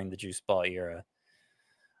pitching during the juice ball era,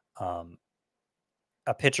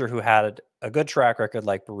 a pitcher who had a good track record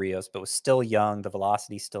like Berrios, but was still young, the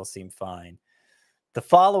velocity still seemed fine. The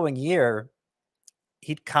following year,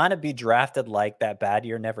 he'd kind of be drafted like that bad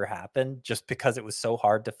year never happened, just because it was so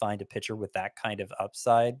hard to find a pitcher with that kind of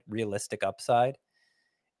upside, realistic upside.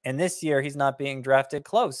 And this year, he's not being drafted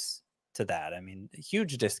close to that. I mean, a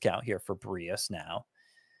huge discount here for Berrios now.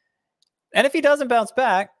 And if he doesn't bounce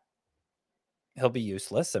back, he'll be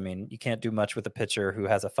useless. I mean, you can't do much with a pitcher who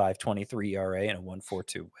has a 5.23 ERA and a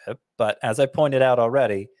 1.42 WHIP. But as I pointed out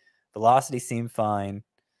already, velocity seemed fine.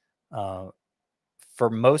 For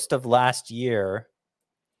most of last year,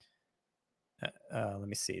 let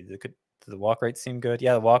me see. Did the walk rate seem good?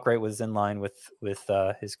 Yeah, the walk rate was in line with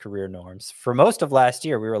his career norms. For most of last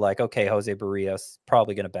year, we were like, okay, Jose Berrios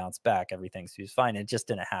probably going to bounce back. Everything seems fine. It just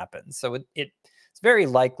didn't happen. So it's very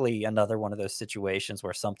likely another one of those situations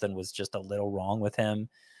where something was just a little wrong with him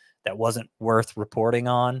that wasn't worth reporting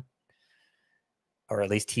on, or at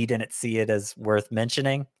least he didn't see it as worth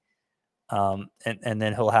mentioning. And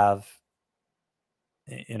then he'll have,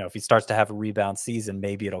 if he starts to have a rebound season,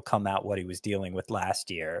 maybe it'll come out what he was dealing with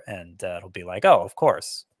last year, and it'll be like, oh, of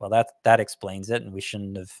course. Well, that explains it, and we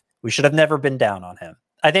should have never been down on him.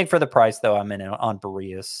 I think for the price, though, I'm in on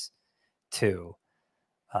Berrios too.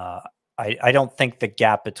 I don't think the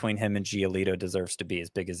gap between him and Giolito deserves to be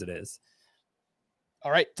as big as it is.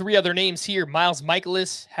 All right, 3 other names here. Miles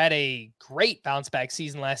Mikolas had a great bounce back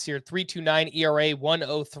season last year. 3.29 ERA,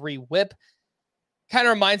 1.03 WHIP. Kind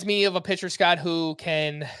of reminds me of a pitcher, Scott, who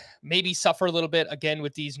can maybe suffer a little bit again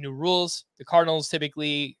with these new rules. The Cardinals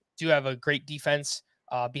typically do have a great defense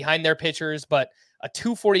behind their pitchers, but a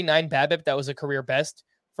 2.49 BABIP, that was a career best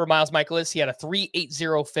for Miles Mikolas. He had a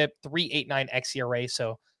 3.80 FIP, 3.89 xERA.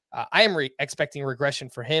 So I am expecting regression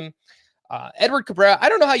for him. Edward Cabrera, I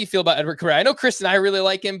don't know how you feel about Edward Cabrera. I know Chris and I really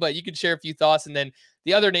like him, but you could share a few thoughts. And then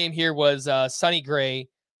the other name here was Sonny Gray,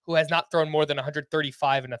 who has not thrown more than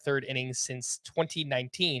 135 in a third inning since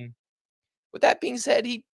 2019. With that being said,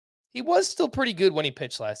 he was still pretty good when he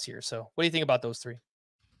pitched last year. So what do you think about those 3?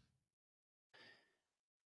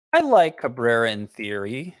 I like Cabrera in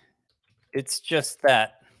theory. It's just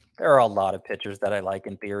that there are a lot of pitchers that I like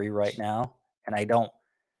in theory right now, and I don't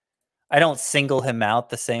single him out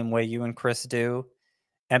the same way you and Chris do.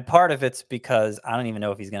 And part of it's because I don't even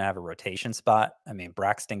know if he's going to have a rotation spot. I mean,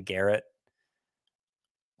 Braxton Garrett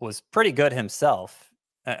was pretty good himself.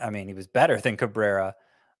 I mean, he was better than Cabrera.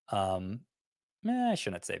 I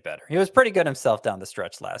shouldn't say better. He was pretty good himself down the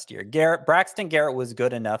stretch last year. Braxton Garrett was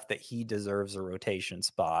good enough that he deserves a rotation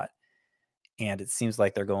spot. And it seems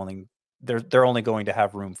like they're only going to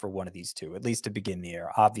have room for one of these two, at least to begin the year.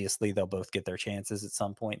 Obviously, they'll both get their chances at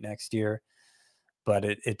some point next year. But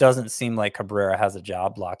it doesn't seem like Cabrera has a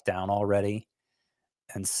job locked down already.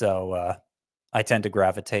 And so I tend to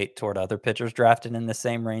gravitate toward other pitchers drafted in the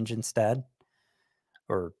same range instead,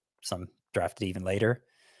 or some drafted even later.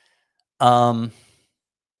 Let's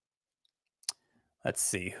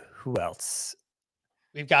see who else.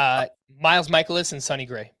 We've got Miles Mikolas and Sonny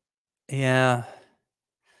Gray. Yeah,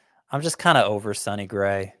 I'm just kind of over Sonny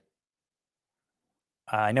Gray.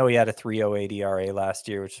 I know he had a 3.08 ERA last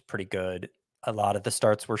year, which is pretty good. A lot of the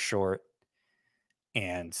starts were short,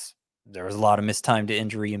 and there was a lot of mistimed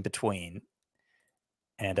injury in between.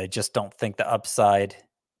 And I just don't think the upside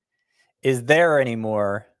is there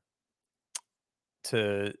anymore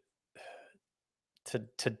to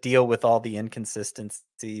deal with all the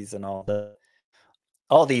inconsistencies and all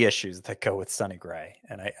the issues that go with Sonny Gray.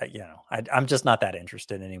 And I'm just not that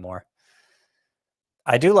interested anymore.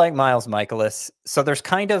 I do like Miles Mikolas. So there's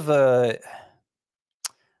kind of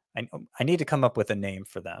I need to come up with a name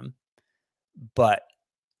for them, but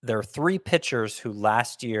there are 3 pitchers who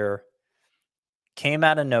last year came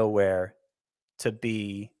out of nowhere to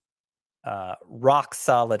be rock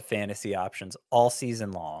solid fantasy options all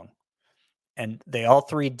season long. And they all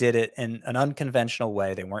 3 did it in an unconventional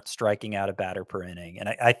way. They weren't striking out a batter per inning. And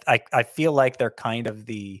I feel like they're kind of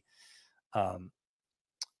the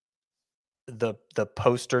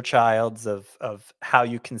poster childs of how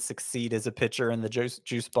you can succeed as a pitcher in the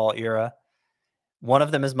juice ball era. One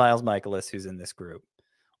of them is Miles Mikolas, who's in this group.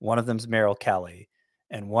 One of them is Merrill Kelly.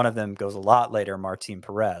 And one of them goes a lot later, Martin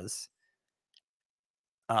Perez.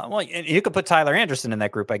 Well, and you could put Tyler Anderson in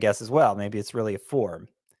that group, I guess, as well. Maybe it's really a form.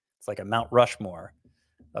 It's like a Mount Rushmore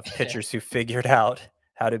of pitchers who figured out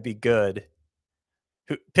how to be good.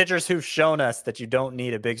 Pitchers who've shown us that you don't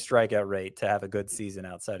need a big strikeout rate to have a good season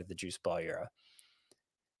outside of the juice ball era.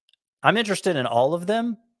 I'm interested in all of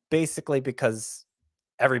them, basically because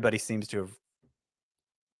everybody seems to have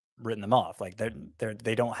written them off. Like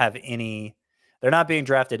they don't have any. They're not being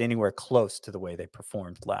drafted anywhere close to the way they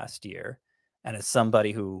performed last year. And as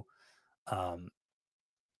somebody who,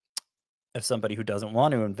 doesn't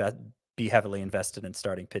want to be heavily invested in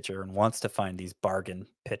starting pitcher and wants to find these bargain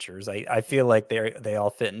pitchers, I feel like they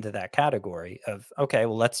all fit into that category of, okay,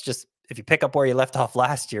 well, if you pick up where you left off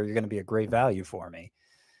last year, you're going to be a great value for me.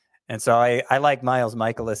 And so I like Miles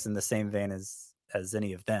Mikolas in the same vein as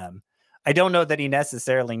any of them. I don't know that he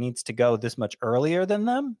necessarily needs to go this much earlier than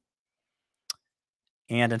them.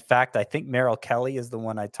 And in fact, I think Merrill Kelly is the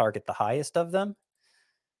one I target the highest of them.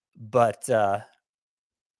 But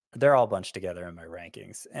they're all bunched together in my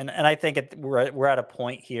rankings. And I think we're at a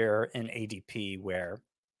point here in ADP where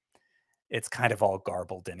it's kind of all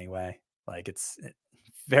garbled anyway. Like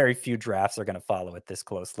very few drafts are going to follow it this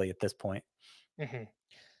closely at this point. Mm-hmm.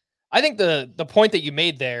 I think the point that you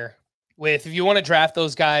made there with, if you want to draft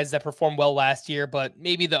those guys that performed well last year, but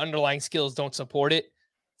maybe the underlying skills don't support it,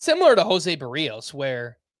 similar to Jose Berrios,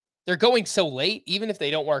 where they're going so late, even if they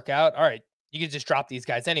don't work out, all right, you can just drop these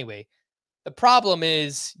guys anyway. The problem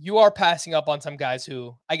is you are passing up on some guys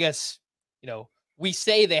who, I guess, we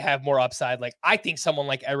say they have more upside. Like, I think someone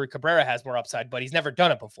like Eric Cabrera has more upside, but he's never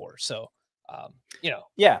done it before. So,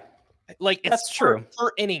 yeah, like that's true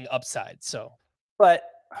for inning upside. So, but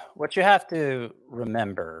what you have to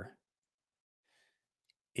remember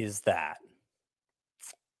is that,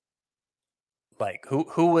 like,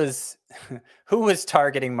 who was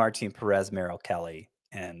targeting Martin Perez, Merrill Kelly,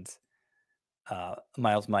 and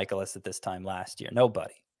Miles Mikolas at this time last year?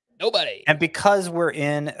 Nobody. And because we're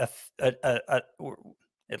in at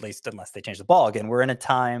least unless they change the ball again, we're in a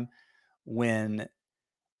time when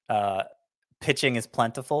pitching is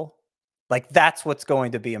plentiful. Like, that's what's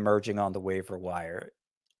going to be emerging on the waiver wire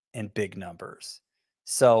in big numbers.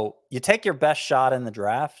 So you take your best shot in the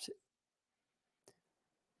draft.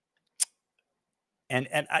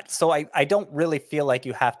 So I don't really feel like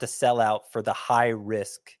you have to sell out for the high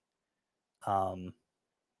risk, high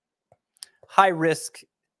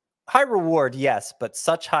reward, yes, but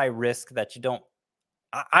such high risk that you don't.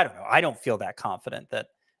 I don't know. I don't feel that confident that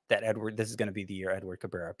this is going to be the year Edward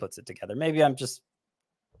Cabrera puts it together. Maybe I'm just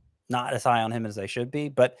not as high on him as I should be.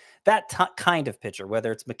 But that kind of pitcher,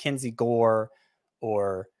 whether it's Mackenzie Gore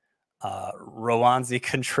or Roansy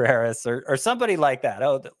Contreras or somebody like that.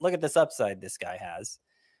 Oh, look at this upside this guy has.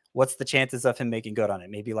 What's the chances of him making good on it?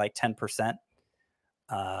 Maybe like 10%.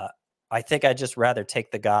 I think I'd just rather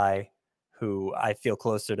take the guy who I feel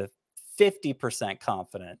closer to 50%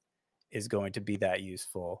 confident is going to be that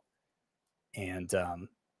useful. And,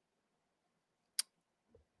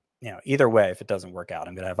 either way, if it doesn't work out,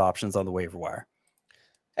 I'm going to have options on the waiver wire.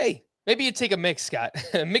 Hey, maybe you take a mix, Scott.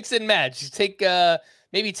 Mix and match.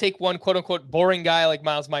 Maybe take one quote unquote boring guy like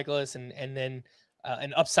Miles Mikolas and then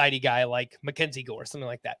an upsidey guy like Mackenzie Gore, something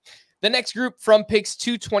like that. The next group from picks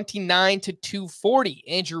 229 to 240,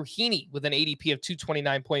 Andrew Heaney with an ADP of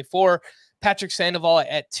 229.4, Patrick Sandoval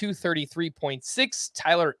at 233.6,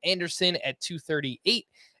 Tyler Anderson at 238,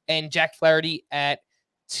 and Jack Flaherty at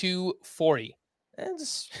 240.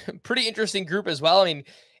 It's a pretty interesting group as well. I mean,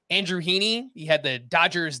 Andrew Heaney, he had the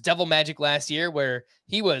Dodgers Devil Magic last year where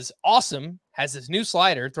he was awesome, has this new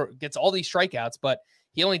slider, gets all these strikeouts, but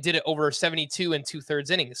he only did it over 72 and 2/3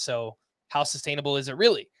 innings. So how sustainable is it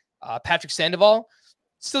really? Patrick Sandoval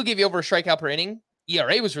still gave you over a strikeout per inning.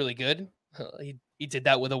 ERA was really good. He did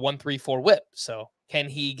that with a 1.34 whip. So can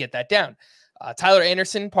he get that down? Tyler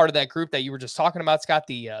Anderson, part of that group that you were just talking about, Scott,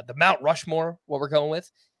 the Mount Rushmore, what we're going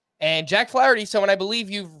with. And Jack Flaherty, someone I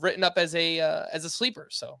believe you've written up as a sleeper.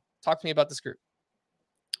 So talk to me about this group.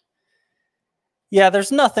 Yeah,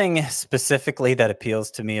 there's nothing specifically that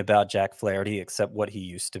appeals to me about Jack Flaherty except what he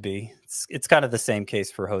used to be. It's kind of the same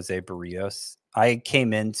case for Jose Berrios. I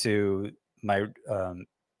came into my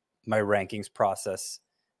my rankings process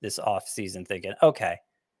this offseason thinking, okay,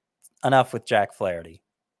 enough with Jack Flaherty.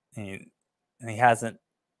 And he hasn't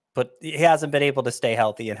been able to stay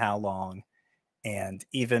healthy in how long? And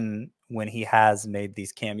even when he has made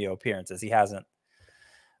these cameo appearances, he hasn't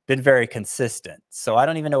been very consistent. So I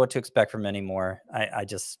don't even know what to expect from him anymore. I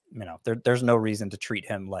just, there's no reason to treat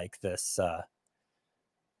him like this,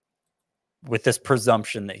 with this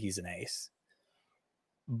presumption that he's an ace.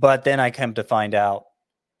 But then I come to find out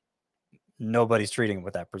nobody's treating him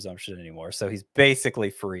with that presumption anymore. So he's basically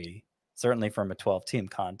free, certainly from a 12-team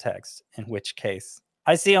context, in which case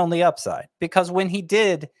I see only upside. Because when he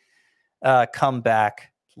did come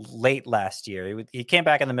back late last year, he came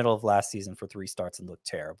back in the middle of last season for 3 starts and looked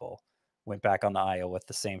terrible. Went back on the IL with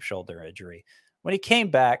the same shoulder injury. When he came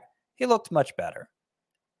back, he looked much better.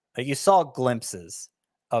 Like, you saw glimpses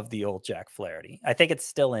of the old Jack Flaherty. I think it's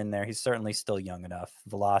still in there. He's certainly still young enough.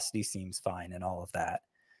 Velocity seems fine and all of that.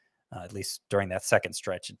 At least during that second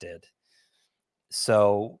stretch, it did.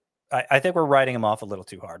 So I think we're writing him off a little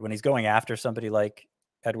too hard. When he's going after somebody like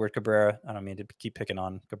Edward Cabrera, I don't mean to keep picking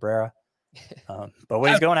on Cabrera, but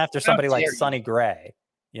when he's going after somebody like Sonny Gray,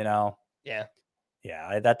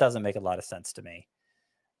 Yeah, that doesn't make a lot of sense to me.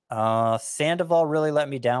 Sandoval really let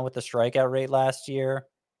me down with the strikeout rate last year.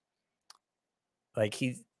 Like,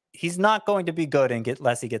 he's not going to be good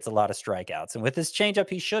unless he gets a lot of strikeouts. And with his changeup,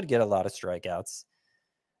 he should get a lot of strikeouts.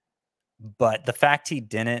 But the fact he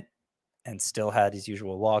didn't and still had his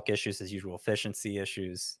usual walk issues, his usual efficiency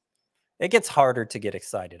issues, it gets harder to get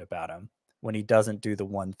excited about him when he doesn't do the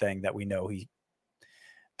one thing that we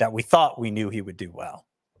thought we knew he would do well.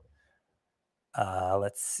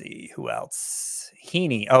 Let's see who else.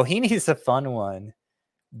 Heaney. Oh, Heaney's a fun one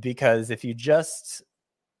because if you just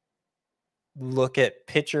look at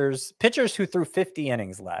pitchers who threw 50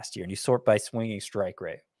 innings last year and you sort by swinging strike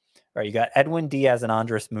rate, right? You got Edwin Diaz and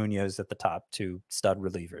Andres Munoz at the top 2 stud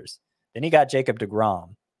relievers. Then you got Jacob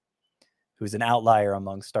deGrom, who's an outlier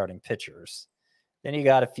among starting pitchers. Then you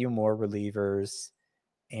got a few more relievers,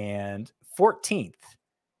 and 14th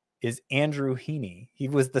is Andrew Heaney. He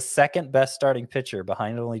was the second best starting pitcher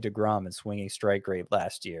behind only deGrom in swinging strike rate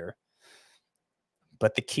last year.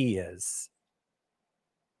 But the key is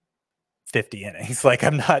 50 innings. Like,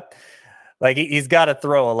 he's got to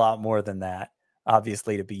throw a lot more than that,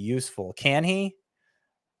 obviously, to be useful. Can he?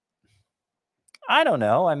 I don't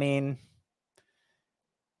know. I mean,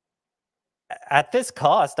 at this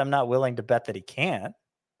cost, I'm not willing to bet that he can't.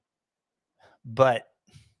 But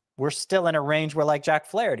we're still in a range where, like, Jack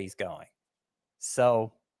Flaherty's going.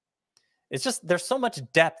 So it's just, there's so much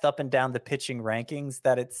depth up and down the pitching rankings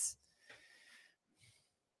that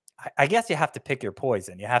I guess you have to pick your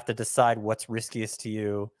poison. You have to decide what's riskiest to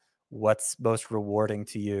you, what's most rewarding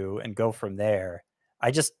to you, and go from there.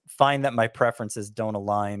 I just find that my preferences don't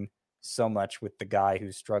align so much with the guy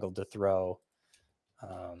who struggled to throw.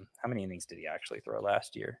 How many innings did he actually throw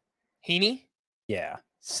last year? Heaney? Yeah.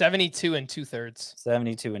 72 2/3.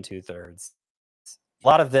 72 2/3. A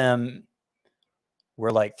lot of them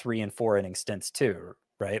were like 3 and 4 inning stints too,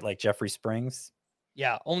 right? Like Jeffrey Springs.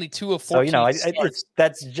 Yeah, only 2 of 14. So,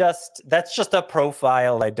 that's just a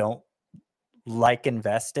profile I don't like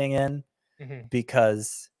investing in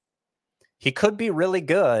because he could be really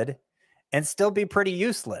good and still be pretty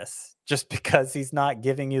useless just because he's not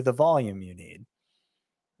giving you the volume you need.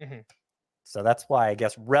 So that's why, I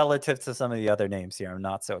guess, relative to some of the other names here, I'm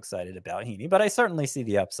not so excited about Heaney, but I certainly see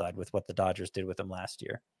the upside with what the Dodgers did with him last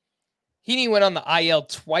year. Heaney went on the IL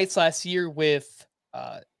twice last year with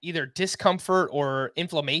either discomfort or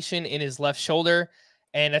inflammation in his left shoulder.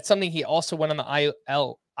 And that's something he also went on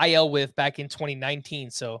the IL with back in 2019.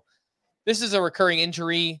 So this is a recurring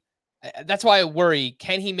injury. That's why I worry.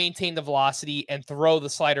 Can he maintain the velocity and throw the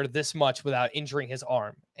slider this much without injuring his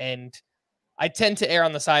arm? And I tend to err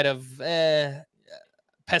on the side of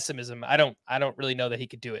pessimism. I don't really know that he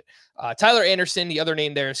could do it. Tyler Anderson, the other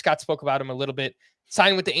name there, Scott spoke about him a little bit.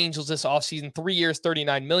 Signed with the Angels this offseason, 3 years,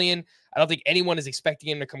 $39 million. I don't think anyone is expecting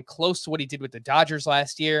him to come close to what he did with the Dodgers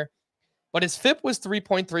last year. But his FIP was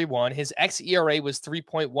 3.31. His xERA was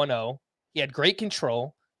 3.10. He had great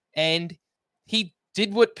control, and he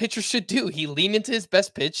did what pitchers should do. He leaned into his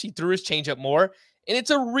best pitch. He threw his changeup more, and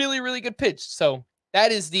it's a really, really good pitch. So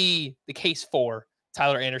that is the case for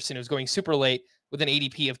Tyler Anderson, who's going super late with an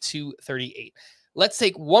ADP of 238. Let's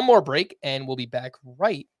take one more break, and we'll be back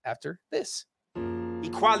right after this.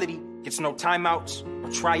 Equality gets no timeouts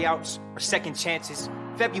or tryouts or second chances.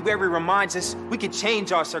 February reminds us we can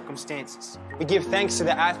change our circumstances. We give thanks to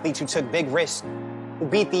the athletes who took big risks, who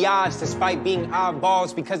beat the odds despite being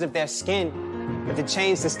oddballs because of their skin. But to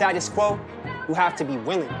change the status quo, you have to be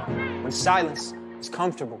willing when silence is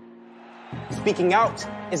comfortable. Speaking out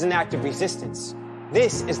is an act of resistance.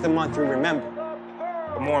 This is the month we remember.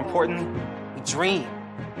 But more importantly, we dream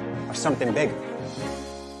of something bigger.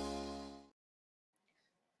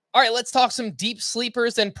 All right, let's talk some deep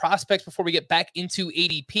sleepers and prospects before we get back into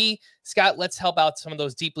ADP. Scott, let's help out some of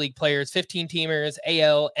those deep league players, 15-teamers,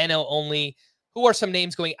 AL, NL only. Who are some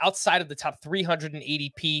names going outside of the top 300 in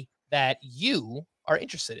ADP that you are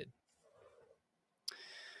interested in?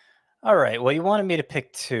 All right. Well, you wanted me to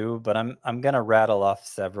pick two, but I'm gonna rattle off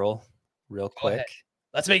several real Go ahead. quick.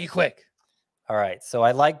 Let's make it quick. All right. So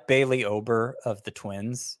I like Bailey Ober of the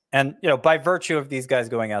Twins. And, by virtue of these guys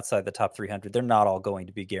going outside the top 300, they're not all going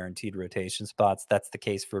to be guaranteed rotation spots. That's the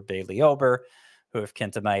case for Bailey Ober, who, if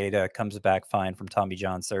Kenta Maeda comes back fine from Tommy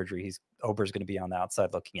John surgery, Ober's going to be on the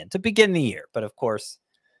outside looking in to begin the year. But of course,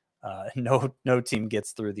 no team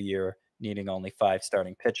gets through the year needing only 5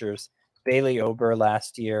 starting pitchers. Bailey Ober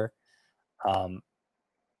last year,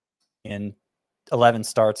 in 11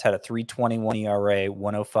 starts, had a 3.21 ERA,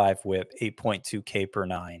 105 WHIP, 8.2 K per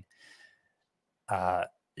 9.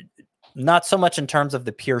 Not so much in terms of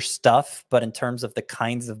the pure stuff, but in terms of the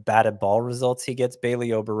kinds of batted ball results he gets.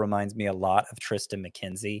 Bailey Ober reminds me a lot of Tristan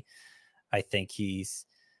McKenzie. I think he's,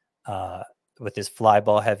 with his fly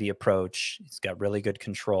ball heavy approach, he's got really good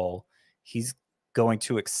control. He's going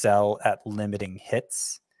to excel at limiting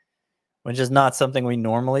hits, which is not something we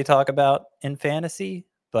normally talk about in fantasy,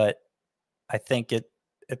 but I think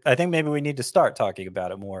maybe we need to start talking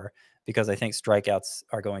about it more, because I think strikeouts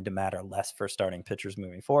are going to matter less for starting pitchers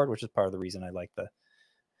moving forward, which is part of the reason I like the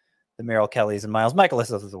Merrill Kellys and Miles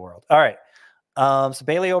Mikolas of the world. All right. So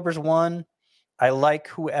Bailey Ober's one. I like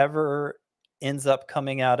whoever ends up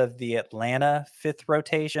coming out of the Atlanta 5th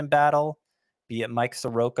rotation battle, be it Mike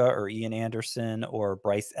Soroka or Ian Anderson or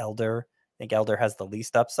Bryce Elder. I think Elder has the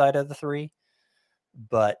least upside of the 3,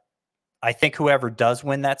 but I think whoever does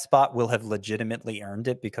win that spot will have legitimately earned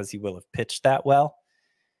it because he will have pitched that well.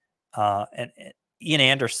 And Ian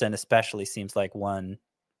Anderson especially seems like one,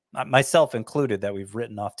 myself included, that we've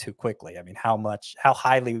written off too quickly. I mean, how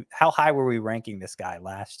high were we ranking this guy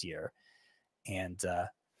last year? And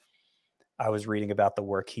I was reading about the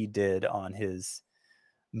work he did on his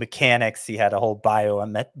mechanics. He had a whole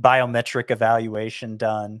biometric evaluation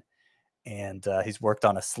done. And he's worked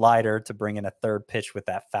on a slider to bring in a third pitch with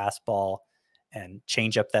that fastball and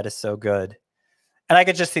changeup that is so good. And I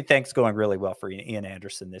could just see things going really well for Ian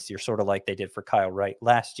Anderson this year, sort of like they did for Kyle Wright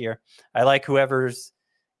last year. I like whoever's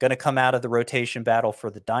going to come out of the rotation battle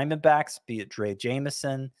for the Diamondbacks, be it Dre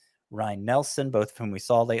Jameson, Ryan Nelson, both of whom we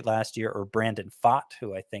saw late last year, or Brandon Pfaadt,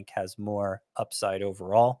 who I think has more upside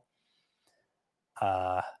overall.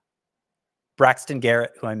 Braxton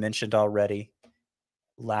Garrett, who I mentioned already.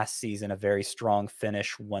 Last season, a very strong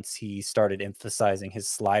finish once he started emphasizing his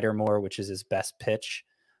slider more, which is his best pitch.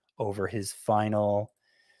 Over his final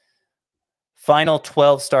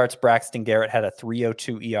 12 starts, Braxton Garrett had a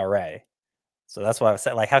 3.02 ERA. So that's why I was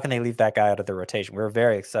saying, like, how can they leave that guy out of the rotation? We were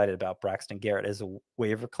very excited about Braxton Garrett as a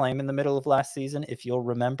waiver claim in the middle of last season, if you'll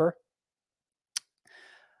remember.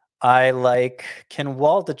 I like Ken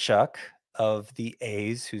Waldichuk of the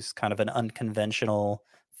A's, who's kind of an unconventional,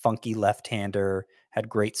 funky left-hander, had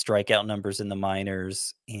great strikeout numbers in the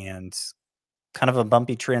minors and kind of a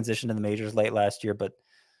bumpy transition to the majors late last year, but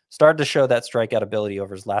started to show that strikeout ability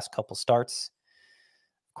over his last couple starts.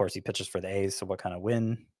 Of course, he pitches for the A's, so what kind of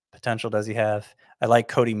win potential does he have? I like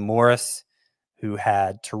Cody Morris, who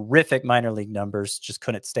had terrific minor league numbers, just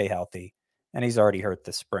couldn't stay healthy, and he's already hurt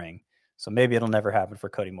this spring. So maybe it'll never happen for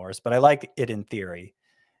Cody Morris, but I like it in theory.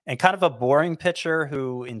 And kind of a boring pitcher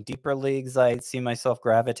who in deeper leagues I see myself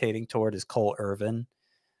gravitating toward is Cole Irvin,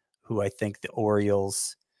 who I think the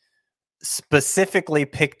Orioles specifically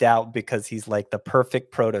picked out because he's like the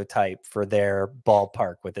perfect prototype for their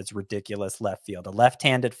ballpark with its ridiculous left field. A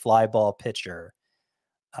left-handed fly ball pitcher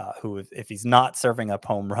who, if he's not serving up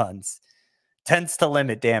home runs, tends to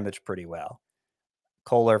limit damage pretty well.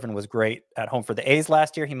 Cole Irvin was great at home for the A's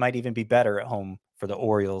last year. He might even be better at home for the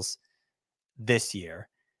Orioles this year.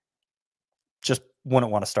 Just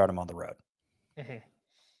wouldn't want to start him on the road. Mm-hmm.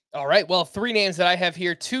 All right. Well, 3 names that I have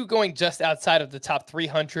here, 2 going just outside of the top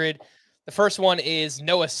 300. The first one is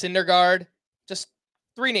Noah Syndergaard. Just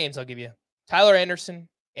 3 names I'll give you. Tyler Anderson,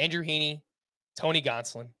 Andrew Heaney, Tony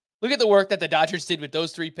Gonsolin. Look at the work that the Dodgers did with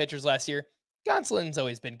those 3 pitchers last year. Gonsolin's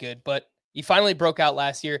always been good, but he finally broke out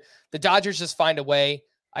last year. The Dodgers just find a way.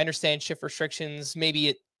 I understand shift restrictions. Maybe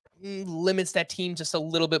it limits that team just a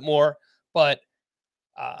little bit more, but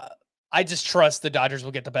I just trust the Dodgers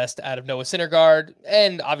will get the best out of Noah Syndergaard.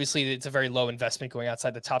 And obviously it's a very low investment going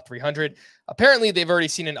outside the top 300. Apparently they've already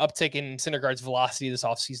seen an uptick in Syndergaard's velocity this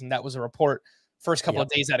offseason. That was a report first couple of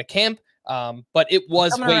days out of camp. But it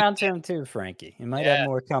was coming around to him too, Frankie. You might have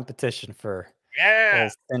more competition for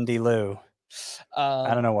Cindy Lou.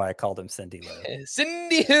 I don't know why I called him Cindy Lou.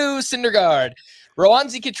 Cindy Who Syndergaard.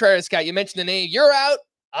 Roansy Contreras, Scott, you mentioned the name. You're out.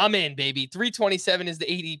 I'm in, baby. 327 is the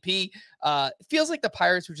ADP. It feels like the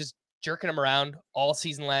Pirates were just jerking him around all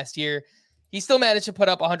season last year. He still managed to put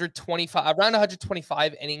up around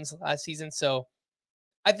 125 innings last season. So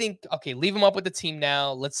I think, okay, leave him up with the team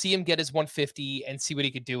now. Let's see him get his 150 and see what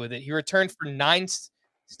he could do with it. He returned for 9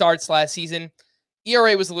 starts last season.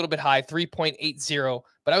 ERA was a little bit high, 3.80,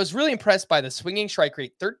 but I was really impressed by the swinging strike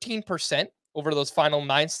rate, 13% over those final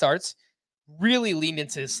 9 starts. Really leaned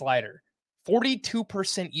into his slider,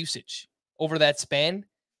 42% usage over that span.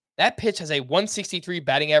 That pitch has a 163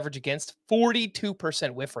 batting average against,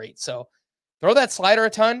 42% whiff rate. So throw that slider a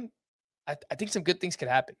ton. I think some good things could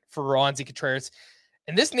happen for Roansy Contreras.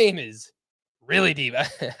 And this name is really deep.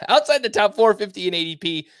 Outside the top 450 in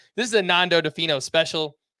ADP, this is a Nando DeFino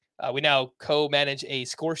special. We now co-manage a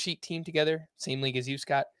score sheet team together, same league as you,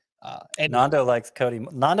 Scott. And Nando likes Cody.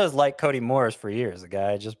 Nando's liked Cody Morris for years. The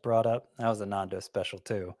guy I just brought up, that was a Nando special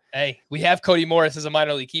too. Hey, we have Cody Morris as a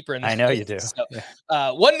minor league keeper. In this I know league. you do. So,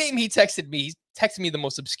 yeah. One name he texted me the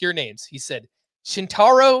most obscure names. He said,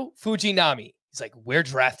 Shintaro Fujinami. He's like, we're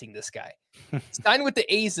drafting this guy. Signed with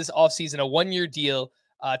the A's this offseason, a 1-year deal,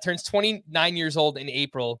 turns 29 years old in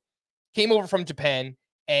April, came over from Japan,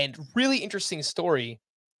 and really interesting story.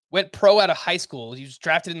 Went pro out of high school. He was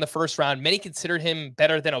drafted in the first round. Many considered him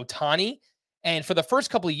better than Ohtani. And for the first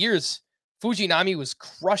couple of years, Fujinami was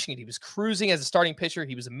crushing it. He was cruising as a starting pitcher.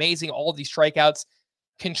 He was amazing. All of these strikeouts.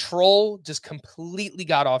 Control just completely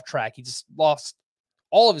got off track. He just lost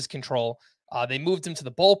all of his control. They moved him to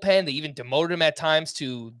the bullpen. They even demoted him at times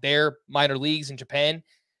to their minor leagues in Japan.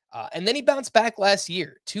 And then he bounced back last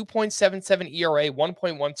year. 2.77 ERA,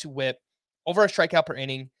 1.12 whip, over a strikeout per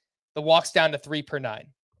inning. The walks down to 3 per 9.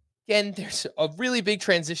 Again, there's a really big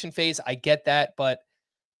transition phase. I get that. But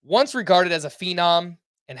once regarded as a phenom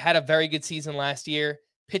and had a very good season last year,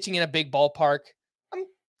 pitching in a big ballpark, I'm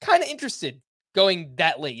kind of interested going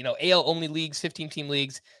that late. AL only leagues, 15-team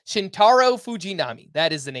leagues. Shintaro Fujinami.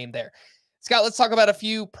 That is the name there. Scott, let's talk about a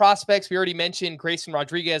few prospects. We already mentioned Grayson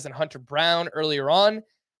Rodriguez and Hunter Brown earlier on.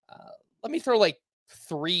 Let me throw like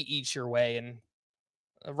 3 each your way and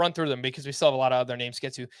run through them because we still have a lot of other names to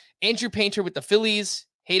get to. Andrew Painter with the Phillies,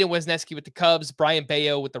 Hayden Wesneski with the Cubs, Brian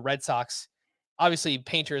Bayo with the Red Sox. Obviously,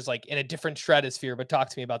 Painter is like in a different stratosphere, but talk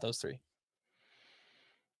to me about those 3.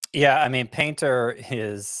 Yeah, I mean, Painter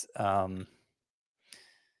is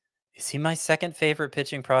he my second favorite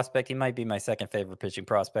pitching prospect? He might be my second favorite pitching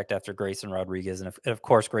prospect after Grayson Rodriguez. And of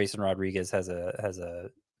course, Grayson Rodriguez has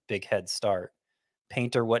a big head start.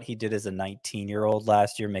 Painter, what he did as a 19-year-old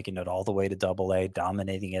last year, making it all the way to Double-A,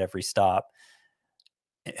 dominating at every stop.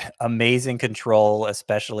 Amazing control,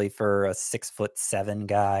 especially for a 6'7"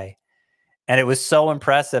 guy. And it was so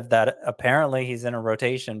impressive that apparently he's in a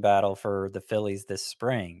rotation battle for the Phillies this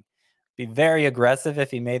spring. Be very aggressive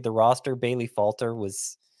if he made the roster. Bailey Falter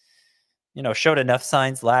was, showed enough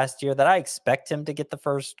signs last year that I expect him to get the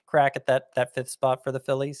first crack at that 5th spot for the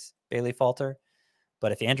Phillies, Bailey Falter.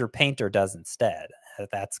 But if Andrew Painter does instead,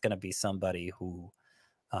 that's going to be somebody who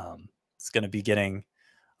is going to be getting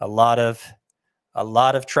a lot of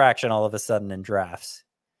traction all of a sudden in drafts.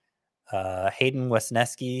 Hayden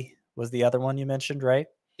Wesneski was the other one you mentioned, right?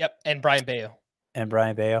 Yep, and Brian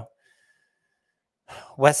Bayo.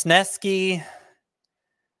 Wesneski,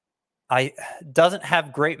 doesn't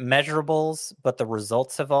have great measurables, but the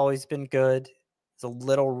results have always been good. It's a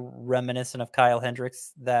little reminiscent of Kyle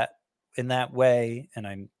Hendricks in that way, and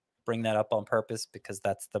I'm bring that up on purpose because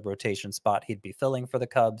that's the rotation spot he'd be filling for the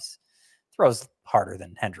Cubs. Throws harder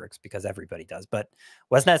than Hendricks because everybody does, but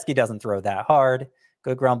Wesneski doesn't throw that hard.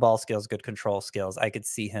 Good ground ball skills, good control skills. I could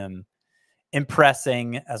see him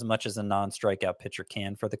impressing as much as a non-strikeout pitcher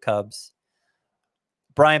can for the Cubs.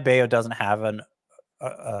 Brian Bayo doesn't have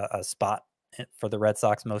a spot for the Red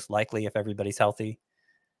Sox, most likely, if everybody's healthy.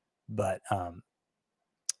 But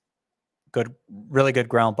really good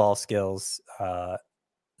ground ball skills.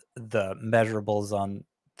 The measurables on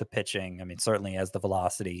the pitching, I mean, certainly as the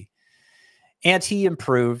velocity. And he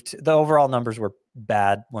improved. The overall numbers were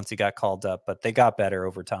bad once he got called up, but they got better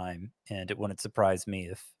over time. And it wouldn't surprise me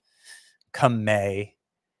if come May,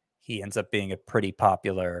 he ends up being a pretty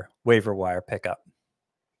popular waiver wire pickup.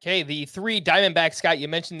 Okay, the 3 Diamondbacks, Scott, you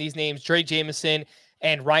mentioned these names, Dre Jameson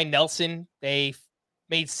and Ryan Nelson. They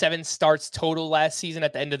made 7 starts total last season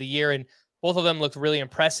at the end of the year, and both of them looked really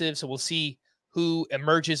impressive. So we'll see who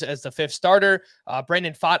emerges as the 5th starter.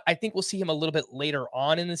 Brandon Pfaadt, I think we'll see him a little bit later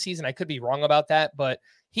on in the season. I could be wrong about that, but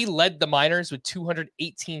he led the minors with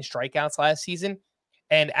 218 strikeouts last season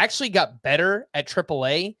and actually got better at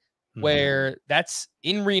AAA, where that's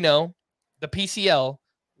in Reno, the PCL,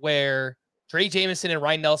 where Dre Jameson and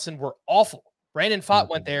Ryan Nelson were awful. Brandon Pfaadt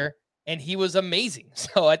went there, and he was amazing.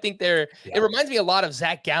 So I think it reminds me a lot of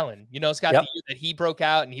Zach Gallen. Scott, the year that he broke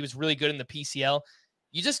out, and he was really good in the PCL.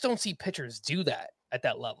 You just don't see pitchers do that at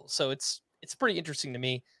that level. So it's pretty interesting to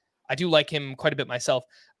me. I do like him quite a bit myself.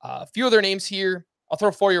 A few other names here. I'll throw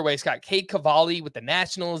 4 your way, Scott. Cade Cavalli with the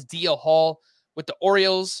Nationals, DL Hall with the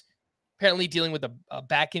Orioles, apparently dealing with a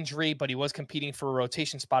back injury, but he was competing for a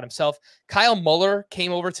rotation spot himself. Kyle Muller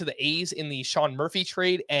came over to the A's in the Sean Murphy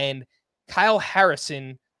trade, and Kyle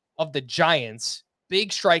Harrison of the Giants,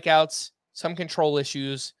 big strikeouts, some control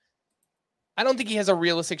issues. I don't think he has a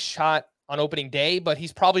realistic shot on opening day, but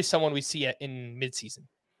he's probably someone we see in midseason.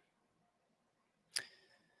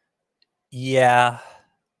 Yeah,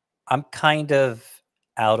 I'm kind of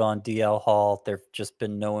out on DL Hall. There've just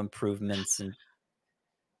been no improvements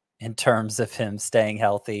in terms of him staying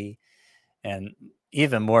healthy, and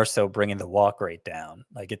even more so bringing the walk rate down.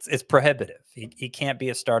 Like it's prohibitive. He can't be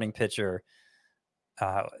a starting pitcher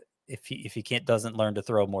if he doesn't learn to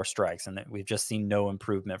throw more strikes, and we've just seen no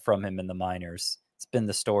improvement from him in the minors. It's been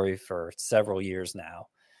the story for several years now,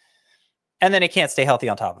 and then he can't stay healthy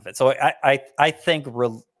on top of it. So I think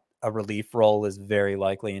a relief role is very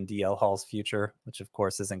likely in DL Hall's future, which of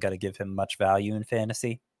course isn't going to give him much value in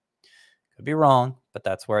fantasy. Could be wrong, but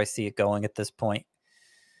that's where I see it going at this point.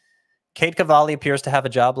 Cade Cavalli appears to have a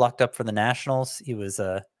job locked up for the Nationals. He was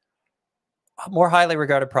a more highly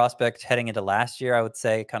regarded prospect heading into last year, I would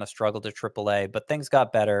say. Kind of struggled at AAA, but things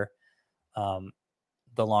got better the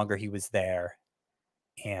longer he was there.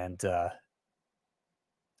 And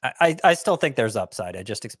I still think there's upside. I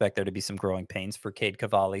just expect there to be some growing pains for Cade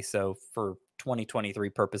Cavalli. So for 2023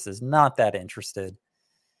 purposes, not that interested.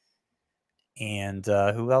 And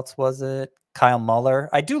who else was it? Kyle Muller.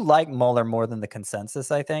 I do like Muller more than the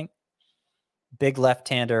consensus, I think. Big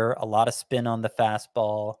left-hander, a lot of spin on the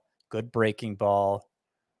fastball, good breaking ball,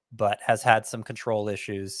 but has had some control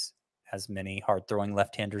issues, as many hard-throwing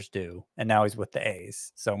left-handers do. And now he's with the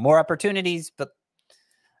A's. So more opportunities, but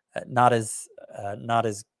not as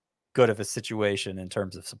good of a situation in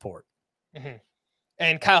terms of support. Mm-hmm.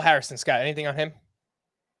 And Kyle Harrison, Scott, anything on him?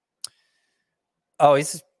 Oh,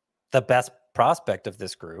 he's the best prospect of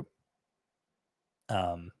this group.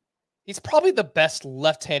 He's probably the best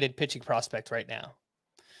left-handed pitching prospect right now.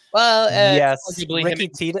 Well, yes, Ricky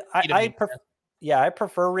Tiedemann. I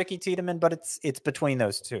prefer Ricky Tiedemann, but it's between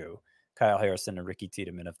those two, Kyle Harrison and Ricky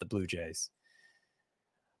Tiedemann of the Blue Jays.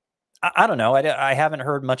 I don't know. I haven't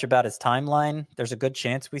heard much about his timeline. There's a good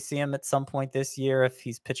chance we see him at some point this year if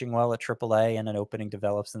he's pitching well at AAA and an opening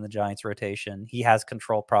develops in the Giants rotation. He has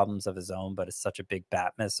control problems of his own, but is such a big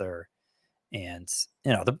bat misser. And,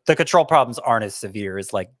 the control problems aren't as severe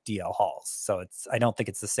as like DL Hall's. So I don't think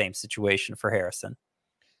it's the same situation for Harrison.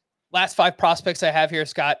 Last 5 prospects I have here,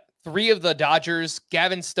 Scott. 3 of the Dodgers,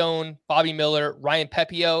 Gavin Stone, Bobby Miller, Ryan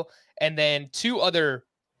Pepio, and then 2 other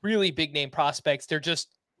really big name prospects. They're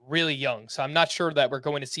just really young, so I'm not sure that we're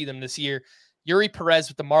going to see them this year. Yuri Perez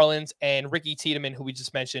with the Marlins and Ricky Tiedemann, who we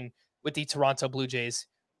just mentioned, with the Toronto Blue Jays.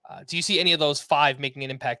 Do you see any of those 5 making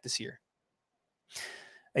an impact this year?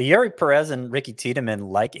 Yuri Perez and Ricky Tiedemann,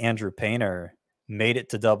 like Andrew Painter, made it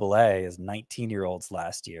to AA as 19-year-olds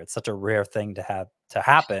last year. It's such a rare thing to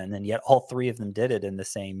happen, and yet all 3 of them did it in the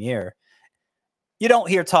same year. You don't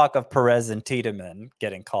hear talk of Perez and Tiedemann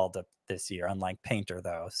getting called up this year, unlike Painter,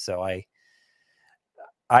 though. So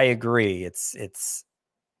I agree. It's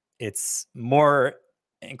more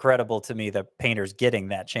incredible to me that Painter's getting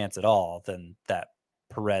that chance at all than that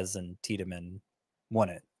Perez and Tiedemann won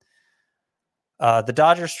it. The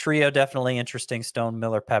Dodgers trio, definitely interesting. Stone,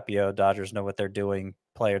 Miller, Pepio. Dodgers know what they're doing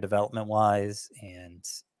player development wise, and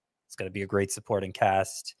it's going to be a great supporting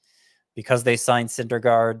cast. Because they signed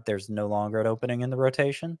Syndergaard, there's no longer an opening in the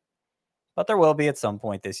rotation, but there will be at some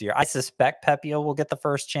point this year. I suspect Pepio will get the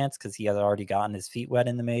first chance because he has already gotten his feet wet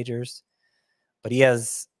in the majors, but he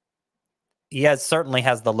certainly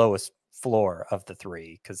has the lowest floor of the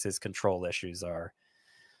 3 because his control issues are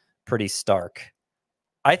pretty stark.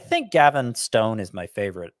 I think Gavin Stone is my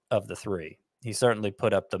favorite of the 3. He certainly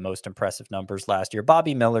put up the most impressive numbers last year.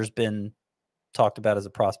 Bobby Miller's been talked about as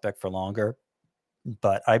a prospect for longer,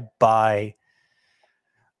 but I buy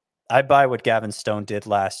what Gavin Stone did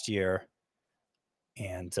last year,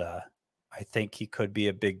 and I think he could be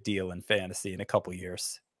a big deal in fantasy in a couple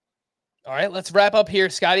years. All right, let's wrap up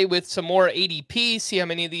here, Scotty, with some more ADP, see how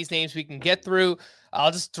many of these names we can get through.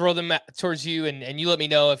 I'll just throw them towards you, and you let me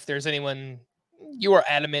know if there's anyone you are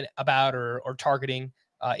adamant about or targeting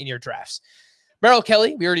in your drafts. Merrill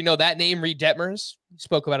Kelly, we already know that name. Reed Detmers,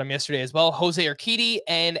 spoke about him yesterday as well. Jose Urquidy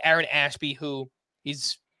and Aaron Ashby, who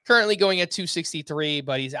he's currently going at 263,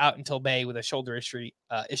 but he's out until May with a shoulder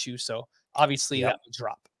issue. So obviously that will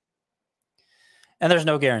drop. And there's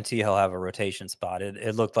no guarantee he'll have a rotation spot.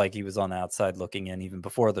 It looked like he was on the outside looking in even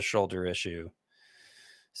before the shoulder issue.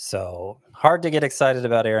 So hard to get excited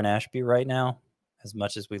about Aaron Ashby right now. as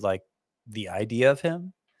much as we like the idea of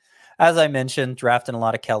him. As I mentioned, drafting a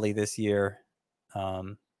lot of Kelly this year.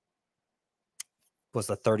 Was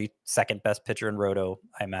the 32nd best pitcher in Roto.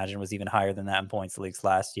 I imagine was even higher than that in points leagues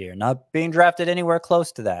last year. Not being drafted anywhere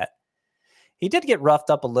close to that. He did get roughed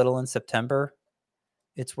up a little in September.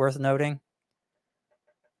 It's worth noting.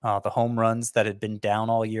 The home runs that had been down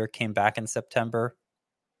all year came back in September.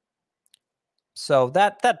 So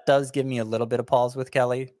that does give me a little bit of pause with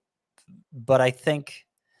Kelly. But I think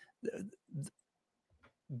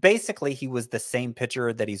basically he was the same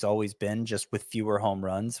pitcher that he's always been, just with fewer home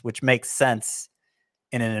runs, which makes sense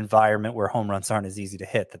in an environment where home runs aren't as easy to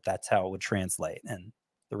hit, that's how it would translate. And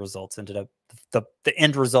the results ended up, the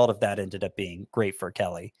end result of that ended up being great for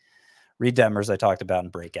Kelly. Reed Detmers, I talked about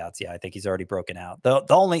in breakouts. Yeah, I think he's already broken out. The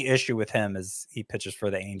only issue with him is he pitches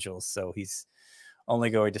for the Angels, so he's only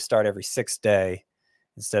going to start every 6th day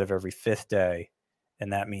instead of every 5th day.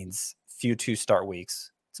 And that means few 2-start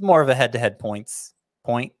weeks. It's more of a head-to-head point,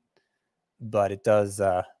 but it does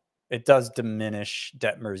diminish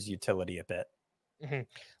Detmer's utility a bit. Mm-hmm.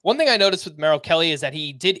 One thing I noticed with Merrill Kelly is that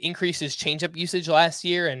he did increase his changeup usage last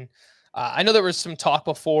year. And I know there was some talk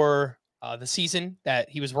before the season that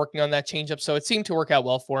he was working on that changeup. So it seemed to work out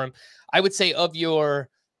well for him. I would say of your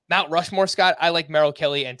Mount Rushmore, Scott, I like Merrill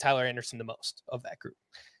Kelly and Tyler Anderson the most of that group.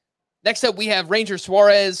 Next up, we have Ranger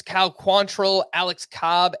Suarez, Cal Quantrill, Alex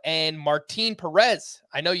Cobb, and Martin Perez.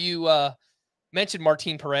 I know you mentioned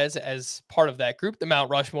Martin Perez as part of that group, the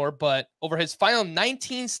Mount Rushmore, but over his final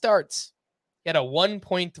 19 starts, he had a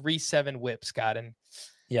 1.37 whip, Scott. And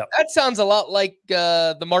that sounds a lot like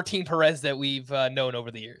the Martin Perez that we've known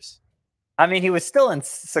over the years. I mean, he was still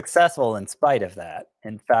successful in spite of that.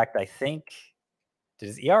 In fact, I think, did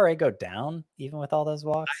his ERA go down even with all those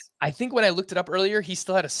walks? I think when I looked it up earlier, he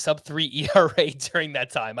still had a sub-3 ERA during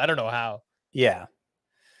that time. I don't know how. Yeah.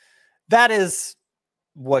 That is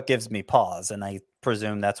what gives me pause. And I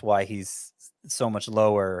presume that's why he's so much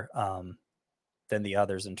lower than the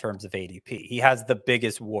others in terms of ADP. He has the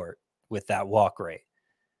biggest wart with that walk rate.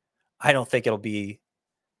 I don't think it'll be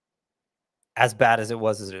as bad as it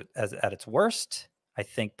was as at its worst. I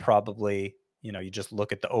think probably, you just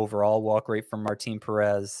look at the overall walk rate from Martin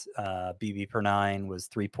Perez. BB per 9 was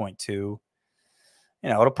 3.2.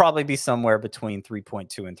 It'll probably be somewhere between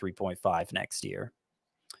 3.2 and 3.5 next year.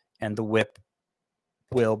 And the whip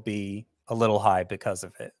will be a little high because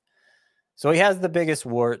of it. So he has the biggest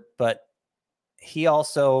wart, but he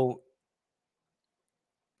also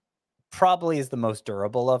probably is the most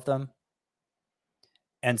durable of them.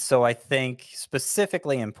 And so I think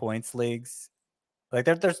specifically in points leagues, like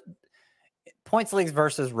there's points leagues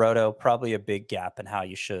versus Roto, probably a big gap in how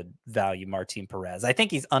you should value Martin Perez. I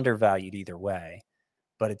think he's undervalued either way,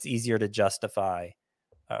 but it's easier to justify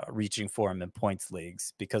reaching for him in points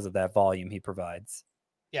leagues because of that volume he provides.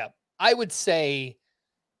 Yeah, I would say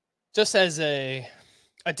just as a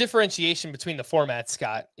differentiation between the formats,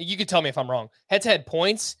 Scott, you could tell me if I'm wrong. Head-to-head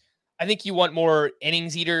points, I think you want more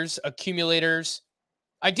innings eaters, accumulators.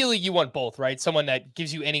 Ideally, you want both, right? Someone that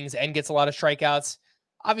gives you innings and gets a lot of strikeouts.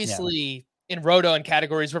 Obviously, in Roto and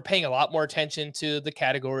categories, we're paying a lot more attention to the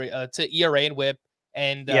category, to ERA and whip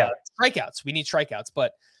and strikeouts. We need strikeouts,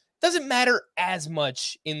 but it doesn't matter as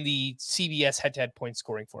much in the CBS head-to-head point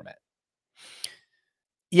scoring format.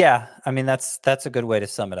 Yeah, I mean, that's a good way to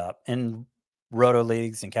sum it up. In Roto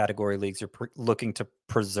leagues and category leagues are looking to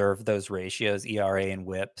preserve those ratios, ERA and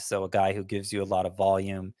whip. So a guy who gives you a lot of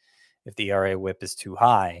volume, if the ERA whip is too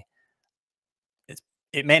high,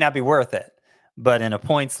 it may not be worth it. But in a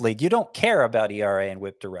points league, you don't care about ERA and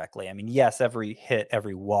whip directly. I mean, yes, every hit,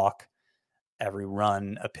 every walk, every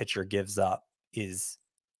run a pitcher gives up is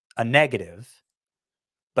a negative,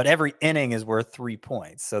 but every inning is worth 3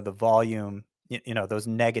 points. So the volume, those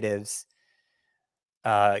negatives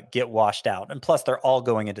get washed out. And plus, they're all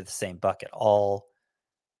going into the same bucket. All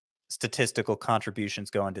statistical contributions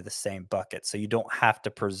go into the same bucket. So you don't have to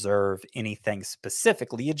preserve anything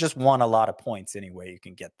specifically. You just want a lot of points any way you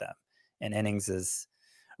can get them. And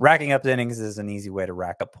racking up innings is an easy way to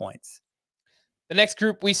rack up points. The next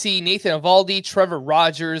group, we see Nathan Eovaldi, Trevor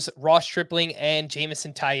Rogers, Ross Stripling, and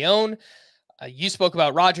Jamison Tyone. You spoke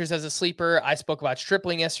about Rogers as a sleeper. I spoke about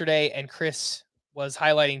Stripling yesterday, and Chris was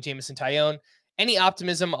highlighting Jamison Tyone. Any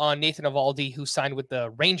optimism on Nathan Eovaldi, who signed with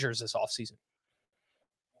the Rangers this offseason?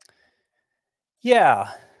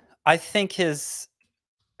 Yeah, I think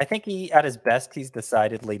he at his best, he's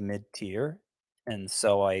decidedly mid-tier. And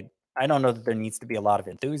so I don't know that there needs to be a lot of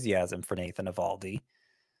enthusiasm for Nathan Eovaldi.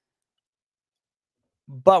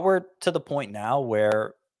 But we're to the point now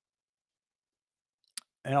where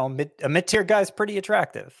a mid-tier guy is pretty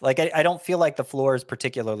attractive. Like I don't feel like the floor is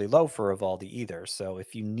particularly low for Eovaldi either. So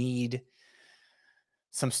if you need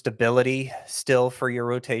some stability still for your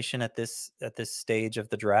rotation at this stage of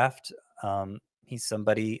the draft, he's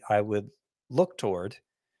somebody I would look toward.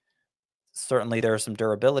 Certainly there are some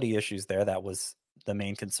durability issues there. That was the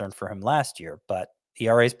main concern for him last year, but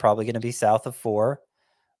ERA is probably going to be south of 4.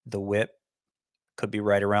 The whip could be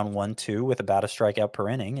right around 1-2 with about a strikeout per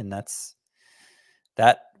inning. And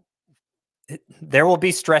there will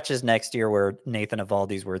be stretches next year where Nathan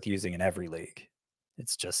Eovaldi's worth using in every league.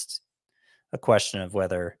 It's just a question of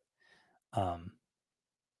whether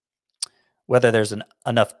there's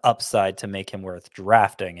enough upside to make him worth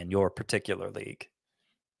drafting in your particular league.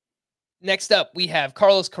 Next up, we have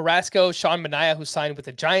Carlos Carrasco, Sean Manaea, who signed with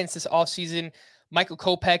the Giants this offseason, Michael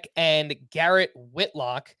Kopech, and Garrett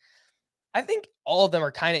Whitlock. I think all of them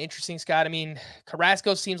are kind of interesting, Scott. I mean,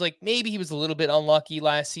 Carrasco seems like maybe he was a little bit unlucky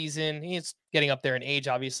last season. He's getting up there in age,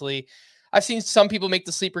 obviously. I've seen some people make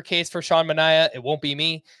the sleeper case for Sean Manaea. It won't be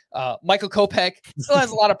me. Michael Kopech still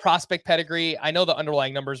has a lot of prospect pedigree. I know the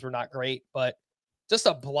underlying numbers were not great, but just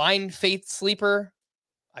a blind faith sleeper,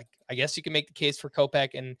 I guess you can make the case for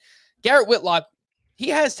Kopech. And Garrett Whitlock, he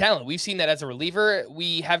has talent. We've seen that as a reliever.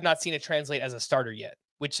 We have not seen it translate as a starter yet,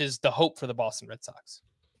 which is the hope for the Boston Red Sox.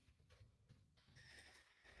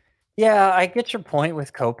 Yeah, I get your point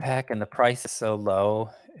with Kopech, and the price is so low.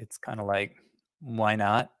 It's kind of like, why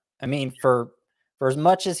not? I mean, for as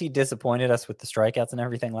much as he disappointed us with the strikeouts and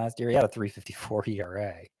everything last year, he had a 3.54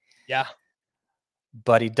 ERA. Yeah.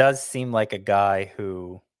 But he does seem like a guy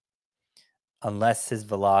who, unless his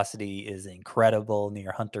velocity is incredible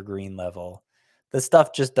near Hunter Green level, the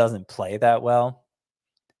stuff just doesn't play that well,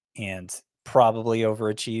 and probably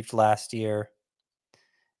overachieved last year.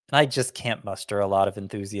 And I just can't muster a lot of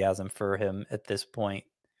enthusiasm for him at this point.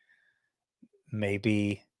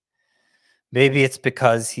 Maybe it's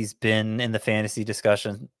because he's been in the fantasy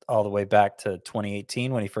discussion all the way back to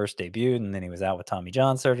 2018 when he first debuted, and then he was out with Tommy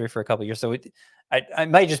John surgery for a couple of years. So I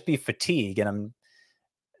might just be fatigue, and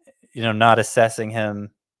I'm not assessing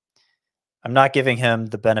him. I'm not giving him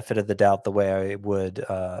the benefit of the doubt the way I would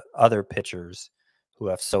other pitchers who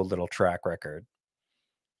have so little track record.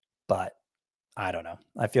 But I don't know.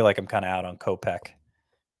 I feel like I'm kind of out on Kopech.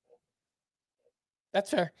 That's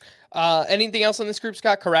fair. Anything else on this group,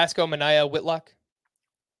 Scott? Carrasco, Manaea, Whitlock?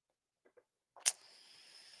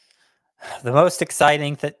 The most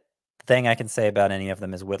exciting thing I can say about any of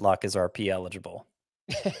them is Whitlock is RP eligible.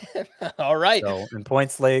 All right. So in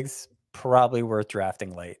points leagues, probably worth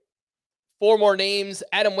drafting late. 4 more names: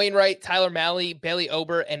 Adam Wainwright, Tyler Mahle, Bailey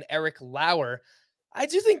Ober, and Eric Lauer. I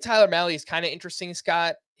do think Tyler Mahle is kind of interesting,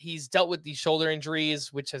 Scott. He's dealt with these shoulder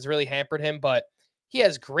injuries, which has really hampered him, but he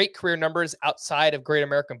has great career numbers outside of Great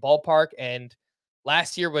American Ballpark, and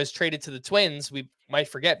last year was traded to the Twins. We might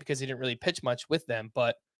forget because he didn't really pitch much with them,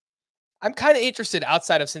 but I'm kind of interested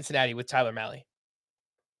outside of Cincinnati with Tyler Mahle.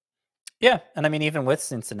 Yeah, and I mean, even with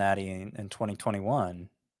Cincinnati in 2021,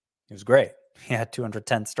 he was great. He had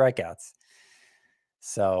 210 strikeouts.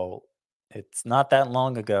 So it's not that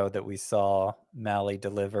long ago that we saw Mahle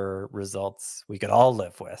deliver results we could all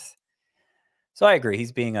live with. So I agree.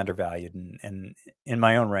 He's being undervalued. And in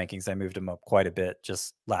my own rankings, I moved him up quite a bit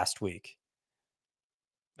just last week.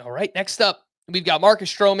 All right. Next up, we've got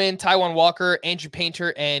Marcus Stroman, Taijuan Walker, Andrew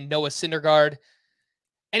Painter, and Noah Syndergaard.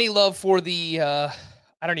 Any love for the, I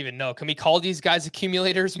don't even know. Can we call these guys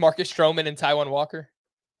accumulators, Marcus Stroman and Taijuan Walker?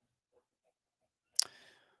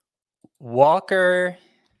 Walker,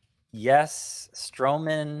 yes.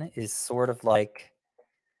 Stroman is sort of like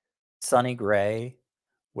Sonny Gray,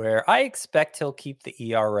 where I expect he'll keep the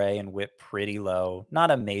ERA and whip pretty low.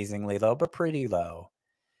 Not amazingly low, but pretty low.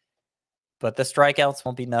 But the strikeouts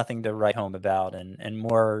won't be nothing to write home about. And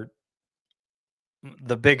more,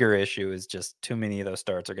 the bigger issue is just too many of those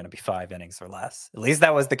starts are going to be 5 innings or less. At least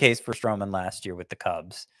that was the case for Stroman last year with the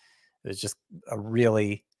Cubs. It was just a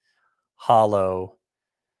really hollow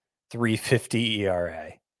 3.50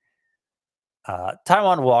 ERA.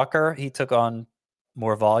 Taijuan Walker, he took on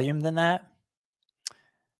more volume than that,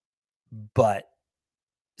 but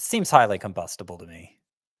seems highly combustible to me.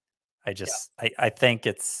 I think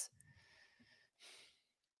it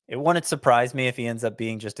wouldn't surprise me if he ends up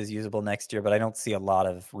being just as usable next year, but I don't see a lot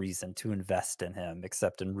of reason to invest in him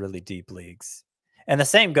except in really deep leagues. And the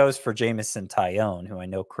same goes for Jameson Taillon, who I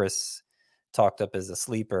know Chris talked up as a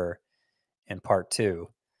sleeper in part 2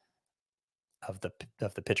 of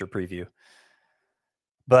the pitcher preview.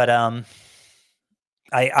 But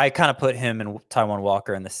I kind of put him and Taijuan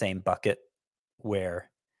Walker in the same bucket,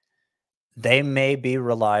 where they may be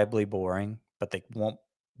reliably boring, but they won't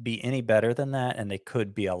be any better than that, and they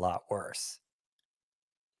could be a lot worse.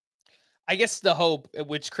 I guess the hope,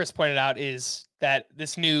 which Chris pointed out, is that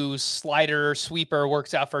this new slider sweeper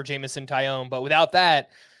works out for Jamison Tyone. But without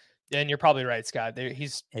that, then you're probably right, Scott.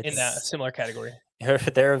 He's in that similar category.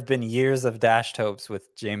 There have been years of dashed hopes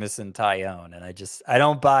with Jamison Tyone, and I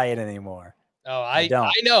don't buy it anymore. Oh, I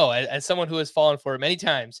know, as someone who has fallen for it many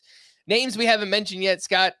times. Names we haven't mentioned yet,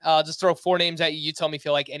 Scott. I'll just throw 4 names at you. You tell me if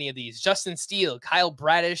you like any of these. Justin Steele, Kyle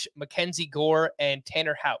Bradish, Mackenzie Gore, and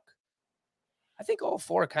Tanner Houck. I think all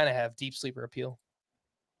 4 kind of have deep sleeper appeal.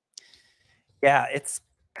 Yeah, it's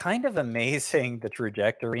kind of amazing the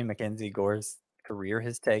trajectory Mackenzie Gore's career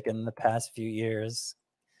has taken the past few years,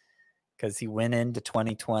 because he went into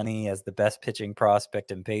 2020 as the best pitching prospect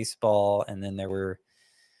in baseball, and then there were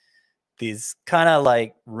these kind of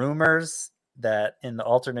like rumors that in the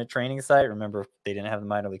alternate training site, remember they didn't have the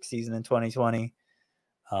minor league season in 2020,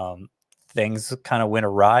 things kind of went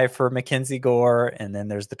awry for Mackenzie Gore, and then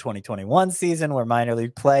there's the 2021 season where minor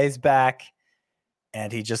league plays back,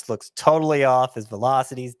 and he just looks totally off. His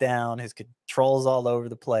velocity's down, his control's all over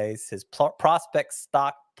the place, his prospect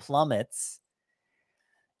stock plummets.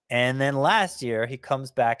 And then last year he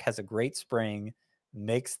comes back, has a great spring,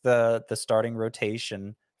 makes the starting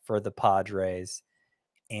rotation for the Padres,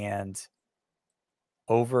 and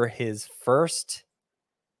over his first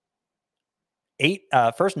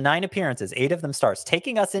 9 appearances, 8 of them starts,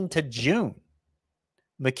 taking us into June,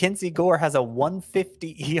 Mackenzie Gore has a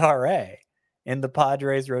 150 ERA in the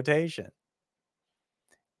Padres rotation.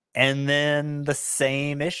 And then the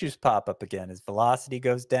same issues pop up again. His velocity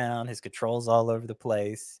goes down, his control's all over the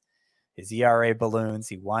place, his ERA balloons,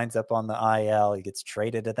 he winds up on the IL, he gets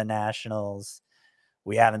traded to the Nationals.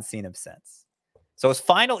 We haven't seen him since. So his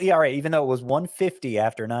final ERA, even though it was 150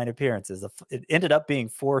 after 9 appearances, it ended up being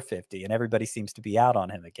 450, and everybody seems to be out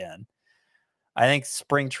on him again. I think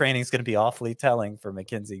spring training is going to be awfully telling for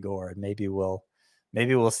Mackenzie Gore, and maybe we'll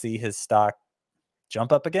see his stock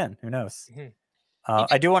jump up again. Who knows? Mm-hmm.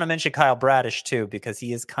 I do want to mention Kyle Bradish too, because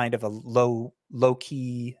he is kind of a low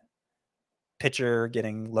key pitcher,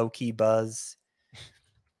 getting low key buzz,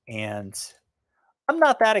 and I'm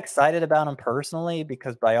not that excited about him personally,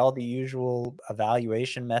 because by all the usual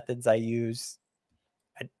evaluation methods I use,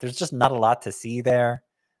 there's just not a lot to see there.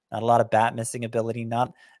 Not a lot of bat missing ability,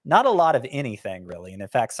 not a lot of anything really. And in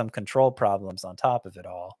fact, some control problems on top of it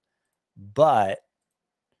all. But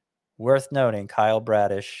worth noting, Kyle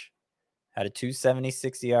Bradish had a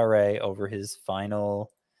 2.76 ERA over his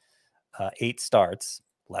final 8 starts,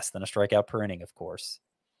 less than a strikeout per inning, of course.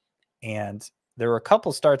 And there were a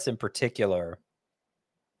couple starts in particular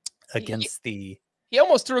against he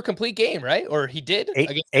almost threw a complete game, right? Or he did?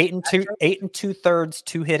 8 and 2/3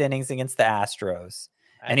 2-hit innings against the Astros.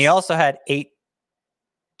 And he also had 8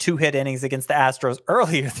 2-hit innings against the Astros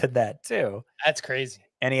earlier than that too. That's crazy.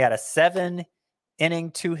 And he had a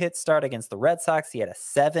 7-inning 2-hit start against the Red Sox. He had a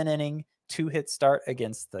 7-inning 2-hit start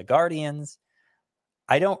against the Guardians.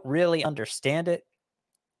 I don't really understand it.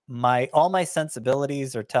 All my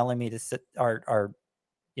sensibilities are telling me to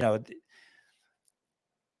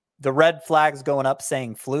the red flags going up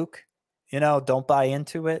saying fluke, don't buy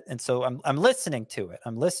into it. And so I'm listening to it.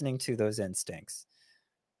 I'm listening to those instincts.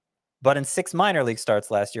 But in 6 minor league starts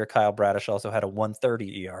last year, Kyle Bradish also had a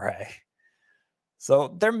 1.30 ERA.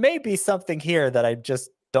 So there may be something here that I just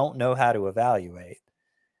don't know how to evaluate.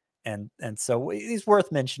 And so he's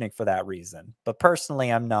worth mentioning for that reason. But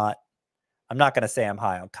personally, I'm not going to say I'm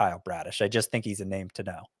high on Kyle Bradish. I just think he's a name to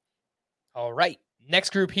know. All right.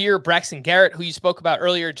 Next group here, Braxton Garrett, who you spoke about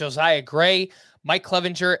earlier, Josiah Gray, Mike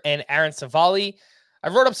Clevenger, and Aaron Savali. I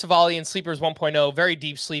wrote up Savali in Sleepers 1.0, very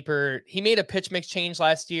deep sleeper. He made a pitch mix change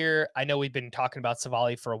last year. I know we've been talking about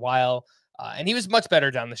Savali for a while, and he was much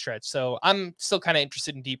better down the stretch. So I'm still kind of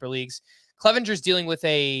interested in deeper leagues. Clevenger's dealing with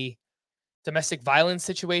a domestic violence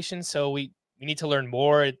situation, so we need to learn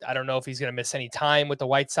more. I don't know if he's going to miss any time with the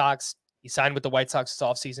White Sox. He signed with the White Sox this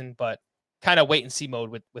offseason, but kind of wait and see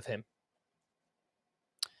mode with him.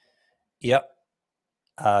 Yep.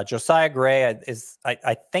 Josiah Gray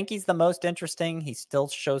I think he's the most interesting. He still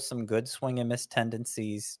shows some good swing and miss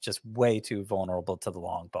tendencies, just way too vulnerable to the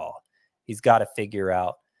long ball. He's got to figure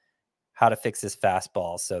out how to fix his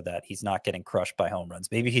fastball so that he's not getting crushed by home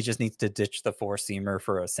runs. Maybe he just needs to ditch the 4-seamer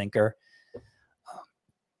for a sinker.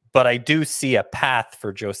 But I do see a path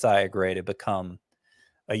for Josiah Gray to become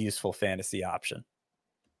a useful fantasy option.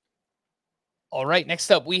 All right.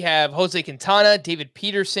 Next up, we have Jose Quintana, David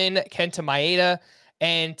Peterson, Kenta Maeda,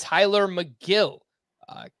 and Tyler McGill.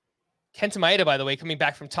 Kenta Maeda, by the way, coming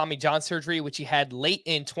back from Tommy John surgery, which he had late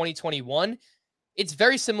in 2021. It's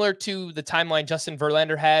very similar to the timeline Justin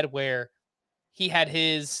Verlander had, where he had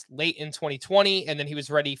his late in 2020, and then he was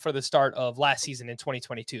ready for the start of last season in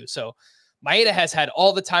 2022. So Maeda has had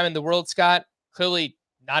all the time in the world, Scott. Clearly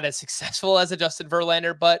not as successful as a Justin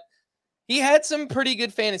Verlander, but he had some pretty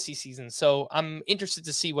good fantasy seasons. So I'm interested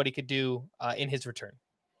to see what he could do in his return.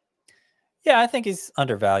 Yeah, I think he's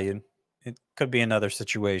undervalued. It could be another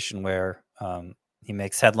situation where he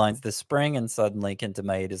makes headlines this spring and suddenly can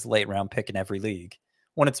demand his late round pick in every league.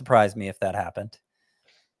 Wouldn't surprise me if that happened.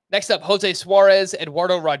 Next up, Jose Suarez,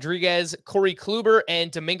 Eduardo Rodriguez, Corey Kluber,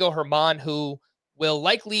 and Domingo Germán, who will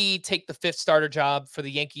likely take the 5th starter job for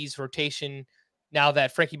the Yankees rotation now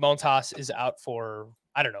that Frankie Montas is out for,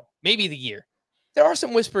 I don't know, maybe the year. There are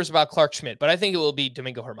some whispers about Clark Schmidt, but I think it will be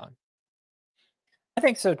Domingo Germán. I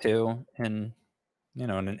think so too. In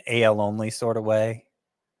an AL only sort of way.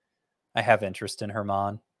 I have interest in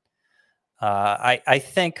Germán. I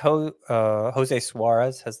think Jose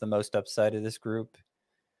Suarez has the most upside of this group.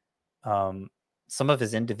 Some of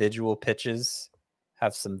his individual pitches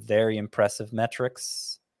have some very impressive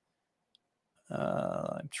metrics.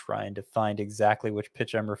 I'm trying to find exactly which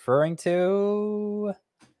pitch I'm referring to.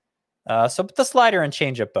 So the slider and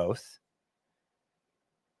changeup both.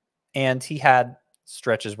 And he had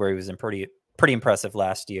stretches where he was in pretty impressive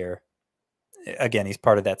last year. Again, he's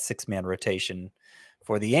part of that 6-man rotation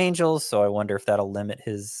for the Angels, so I wonder if that'll limit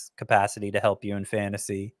his capacity to help you in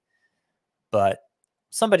fantasy. But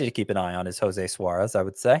somebody to keep an eye on is Jose Suarez, I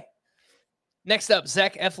would say. Next up,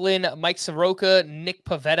 Zach Eflin, Mike Soroka, Nick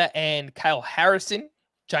Pivetta, and Kyle Harrison,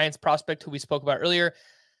 Giants prospect who we spoke about earlier.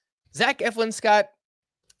 Zach Eflin, Scott,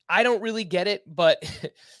 I don't really get it, but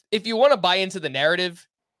if you want to buy into the narrative,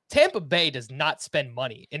 Tampa Bay does not spend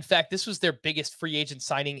money. In fact, this was their biggest free agent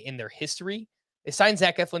signing in their history. They signed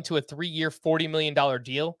Zach Eflin to a 3-year, $40 million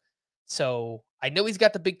deal. So I know he's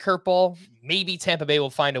got the big curveball. Maybe Tampa Bay will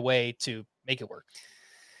find a way to make it work.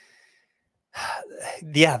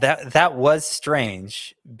 Yeah, that was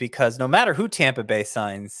strange because no matter who Tampa Bay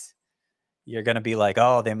signs, you're going to be like,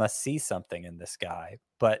 oh, they must see something in this guy.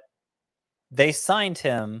 But they signed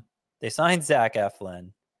him. They signed Zach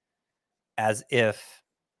Eflin as if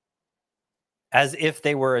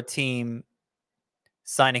they were a team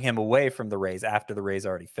signing him away from the Rays after the Rays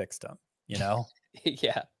already fixed him, you know?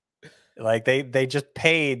 Yeah. Like they just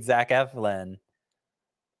paid Zach Eflin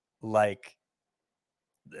like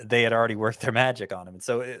they had already worked their magic on him. And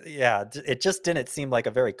so, it just didn't seem like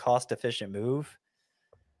a very cost-efficient move.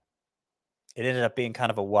 It ended up being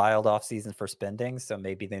kind of a wild offseason for spending, so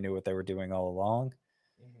maybe they knew what they were doing all along.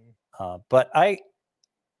 Mm-hmm. But I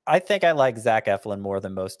think I like Zach Eflin more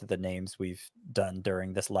than most of the names we've done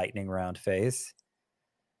during this lightning round phase.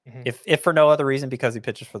 Mm-hmm. If for no other reason because he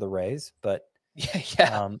pitches for the Rays, but the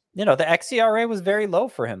xERA was very low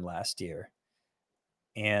for him last year.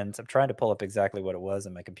 And I'm trying to pull up exactly what it was,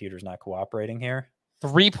 and my computer's not cooperating here.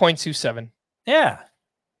 3.27. Yeah.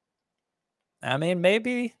 I mean,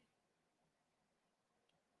 maybe.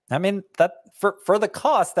 I mean, that for the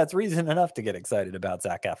cost, that's reason enough to get excited about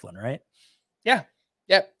Zach Eflin, right? Yeah.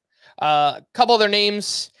 Yep. A couple other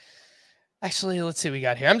names. Actually, let's see what we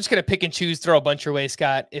got here. I'm just going to pick and choose, throw a bunch your way,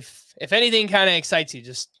 Scott. If anything kind of excites you,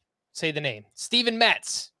 just say the name. Steven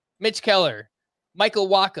Matz, Mitch Keller, Michael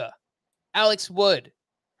Wacha, Alex Wood,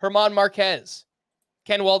 Germán Marquez,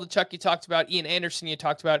 Ken Waldichuk you talked about, Ian Anderson you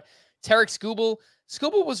talked about, Tarek Skubal.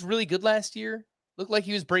 Skubal was really good last year. Looked like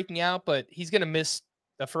he was breaking out, but he's going to miss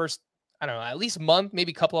the first, I don't know, at least month,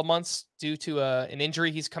 maybe a couple of months due to an injury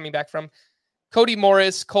he's coming back from. Cody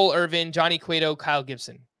Morris, Cole Irvin, Johnny Cueto, Kyle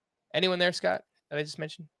Gibson. Anyone there, Scott, that I just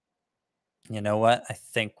mentioned? You know what? I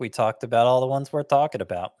think we talked about all the ones we're talking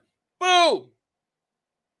about. Boom!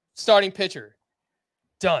 Starting pitcher.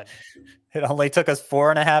 Done. It only took us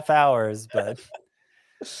 4.5 hours, but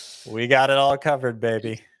we got it all covered,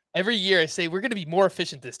 baby. Every year I say, we're going to be more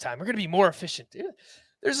efficient this time. We're going to be more efficient.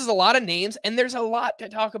 There's just a lot of names, and there's a lot to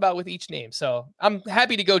talk about with each name. So I'm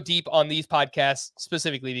happy to go deep on these podcasts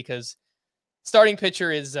specifically because starting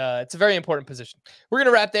pitcher is it's a very important position. We're going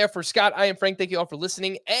to wrap there. For Scott, I am Frank. Thank you all for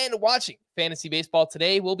listening and watching Fantasy Baseball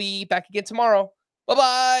today. We'll be back again tomorrow.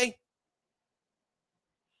 Bye-bye.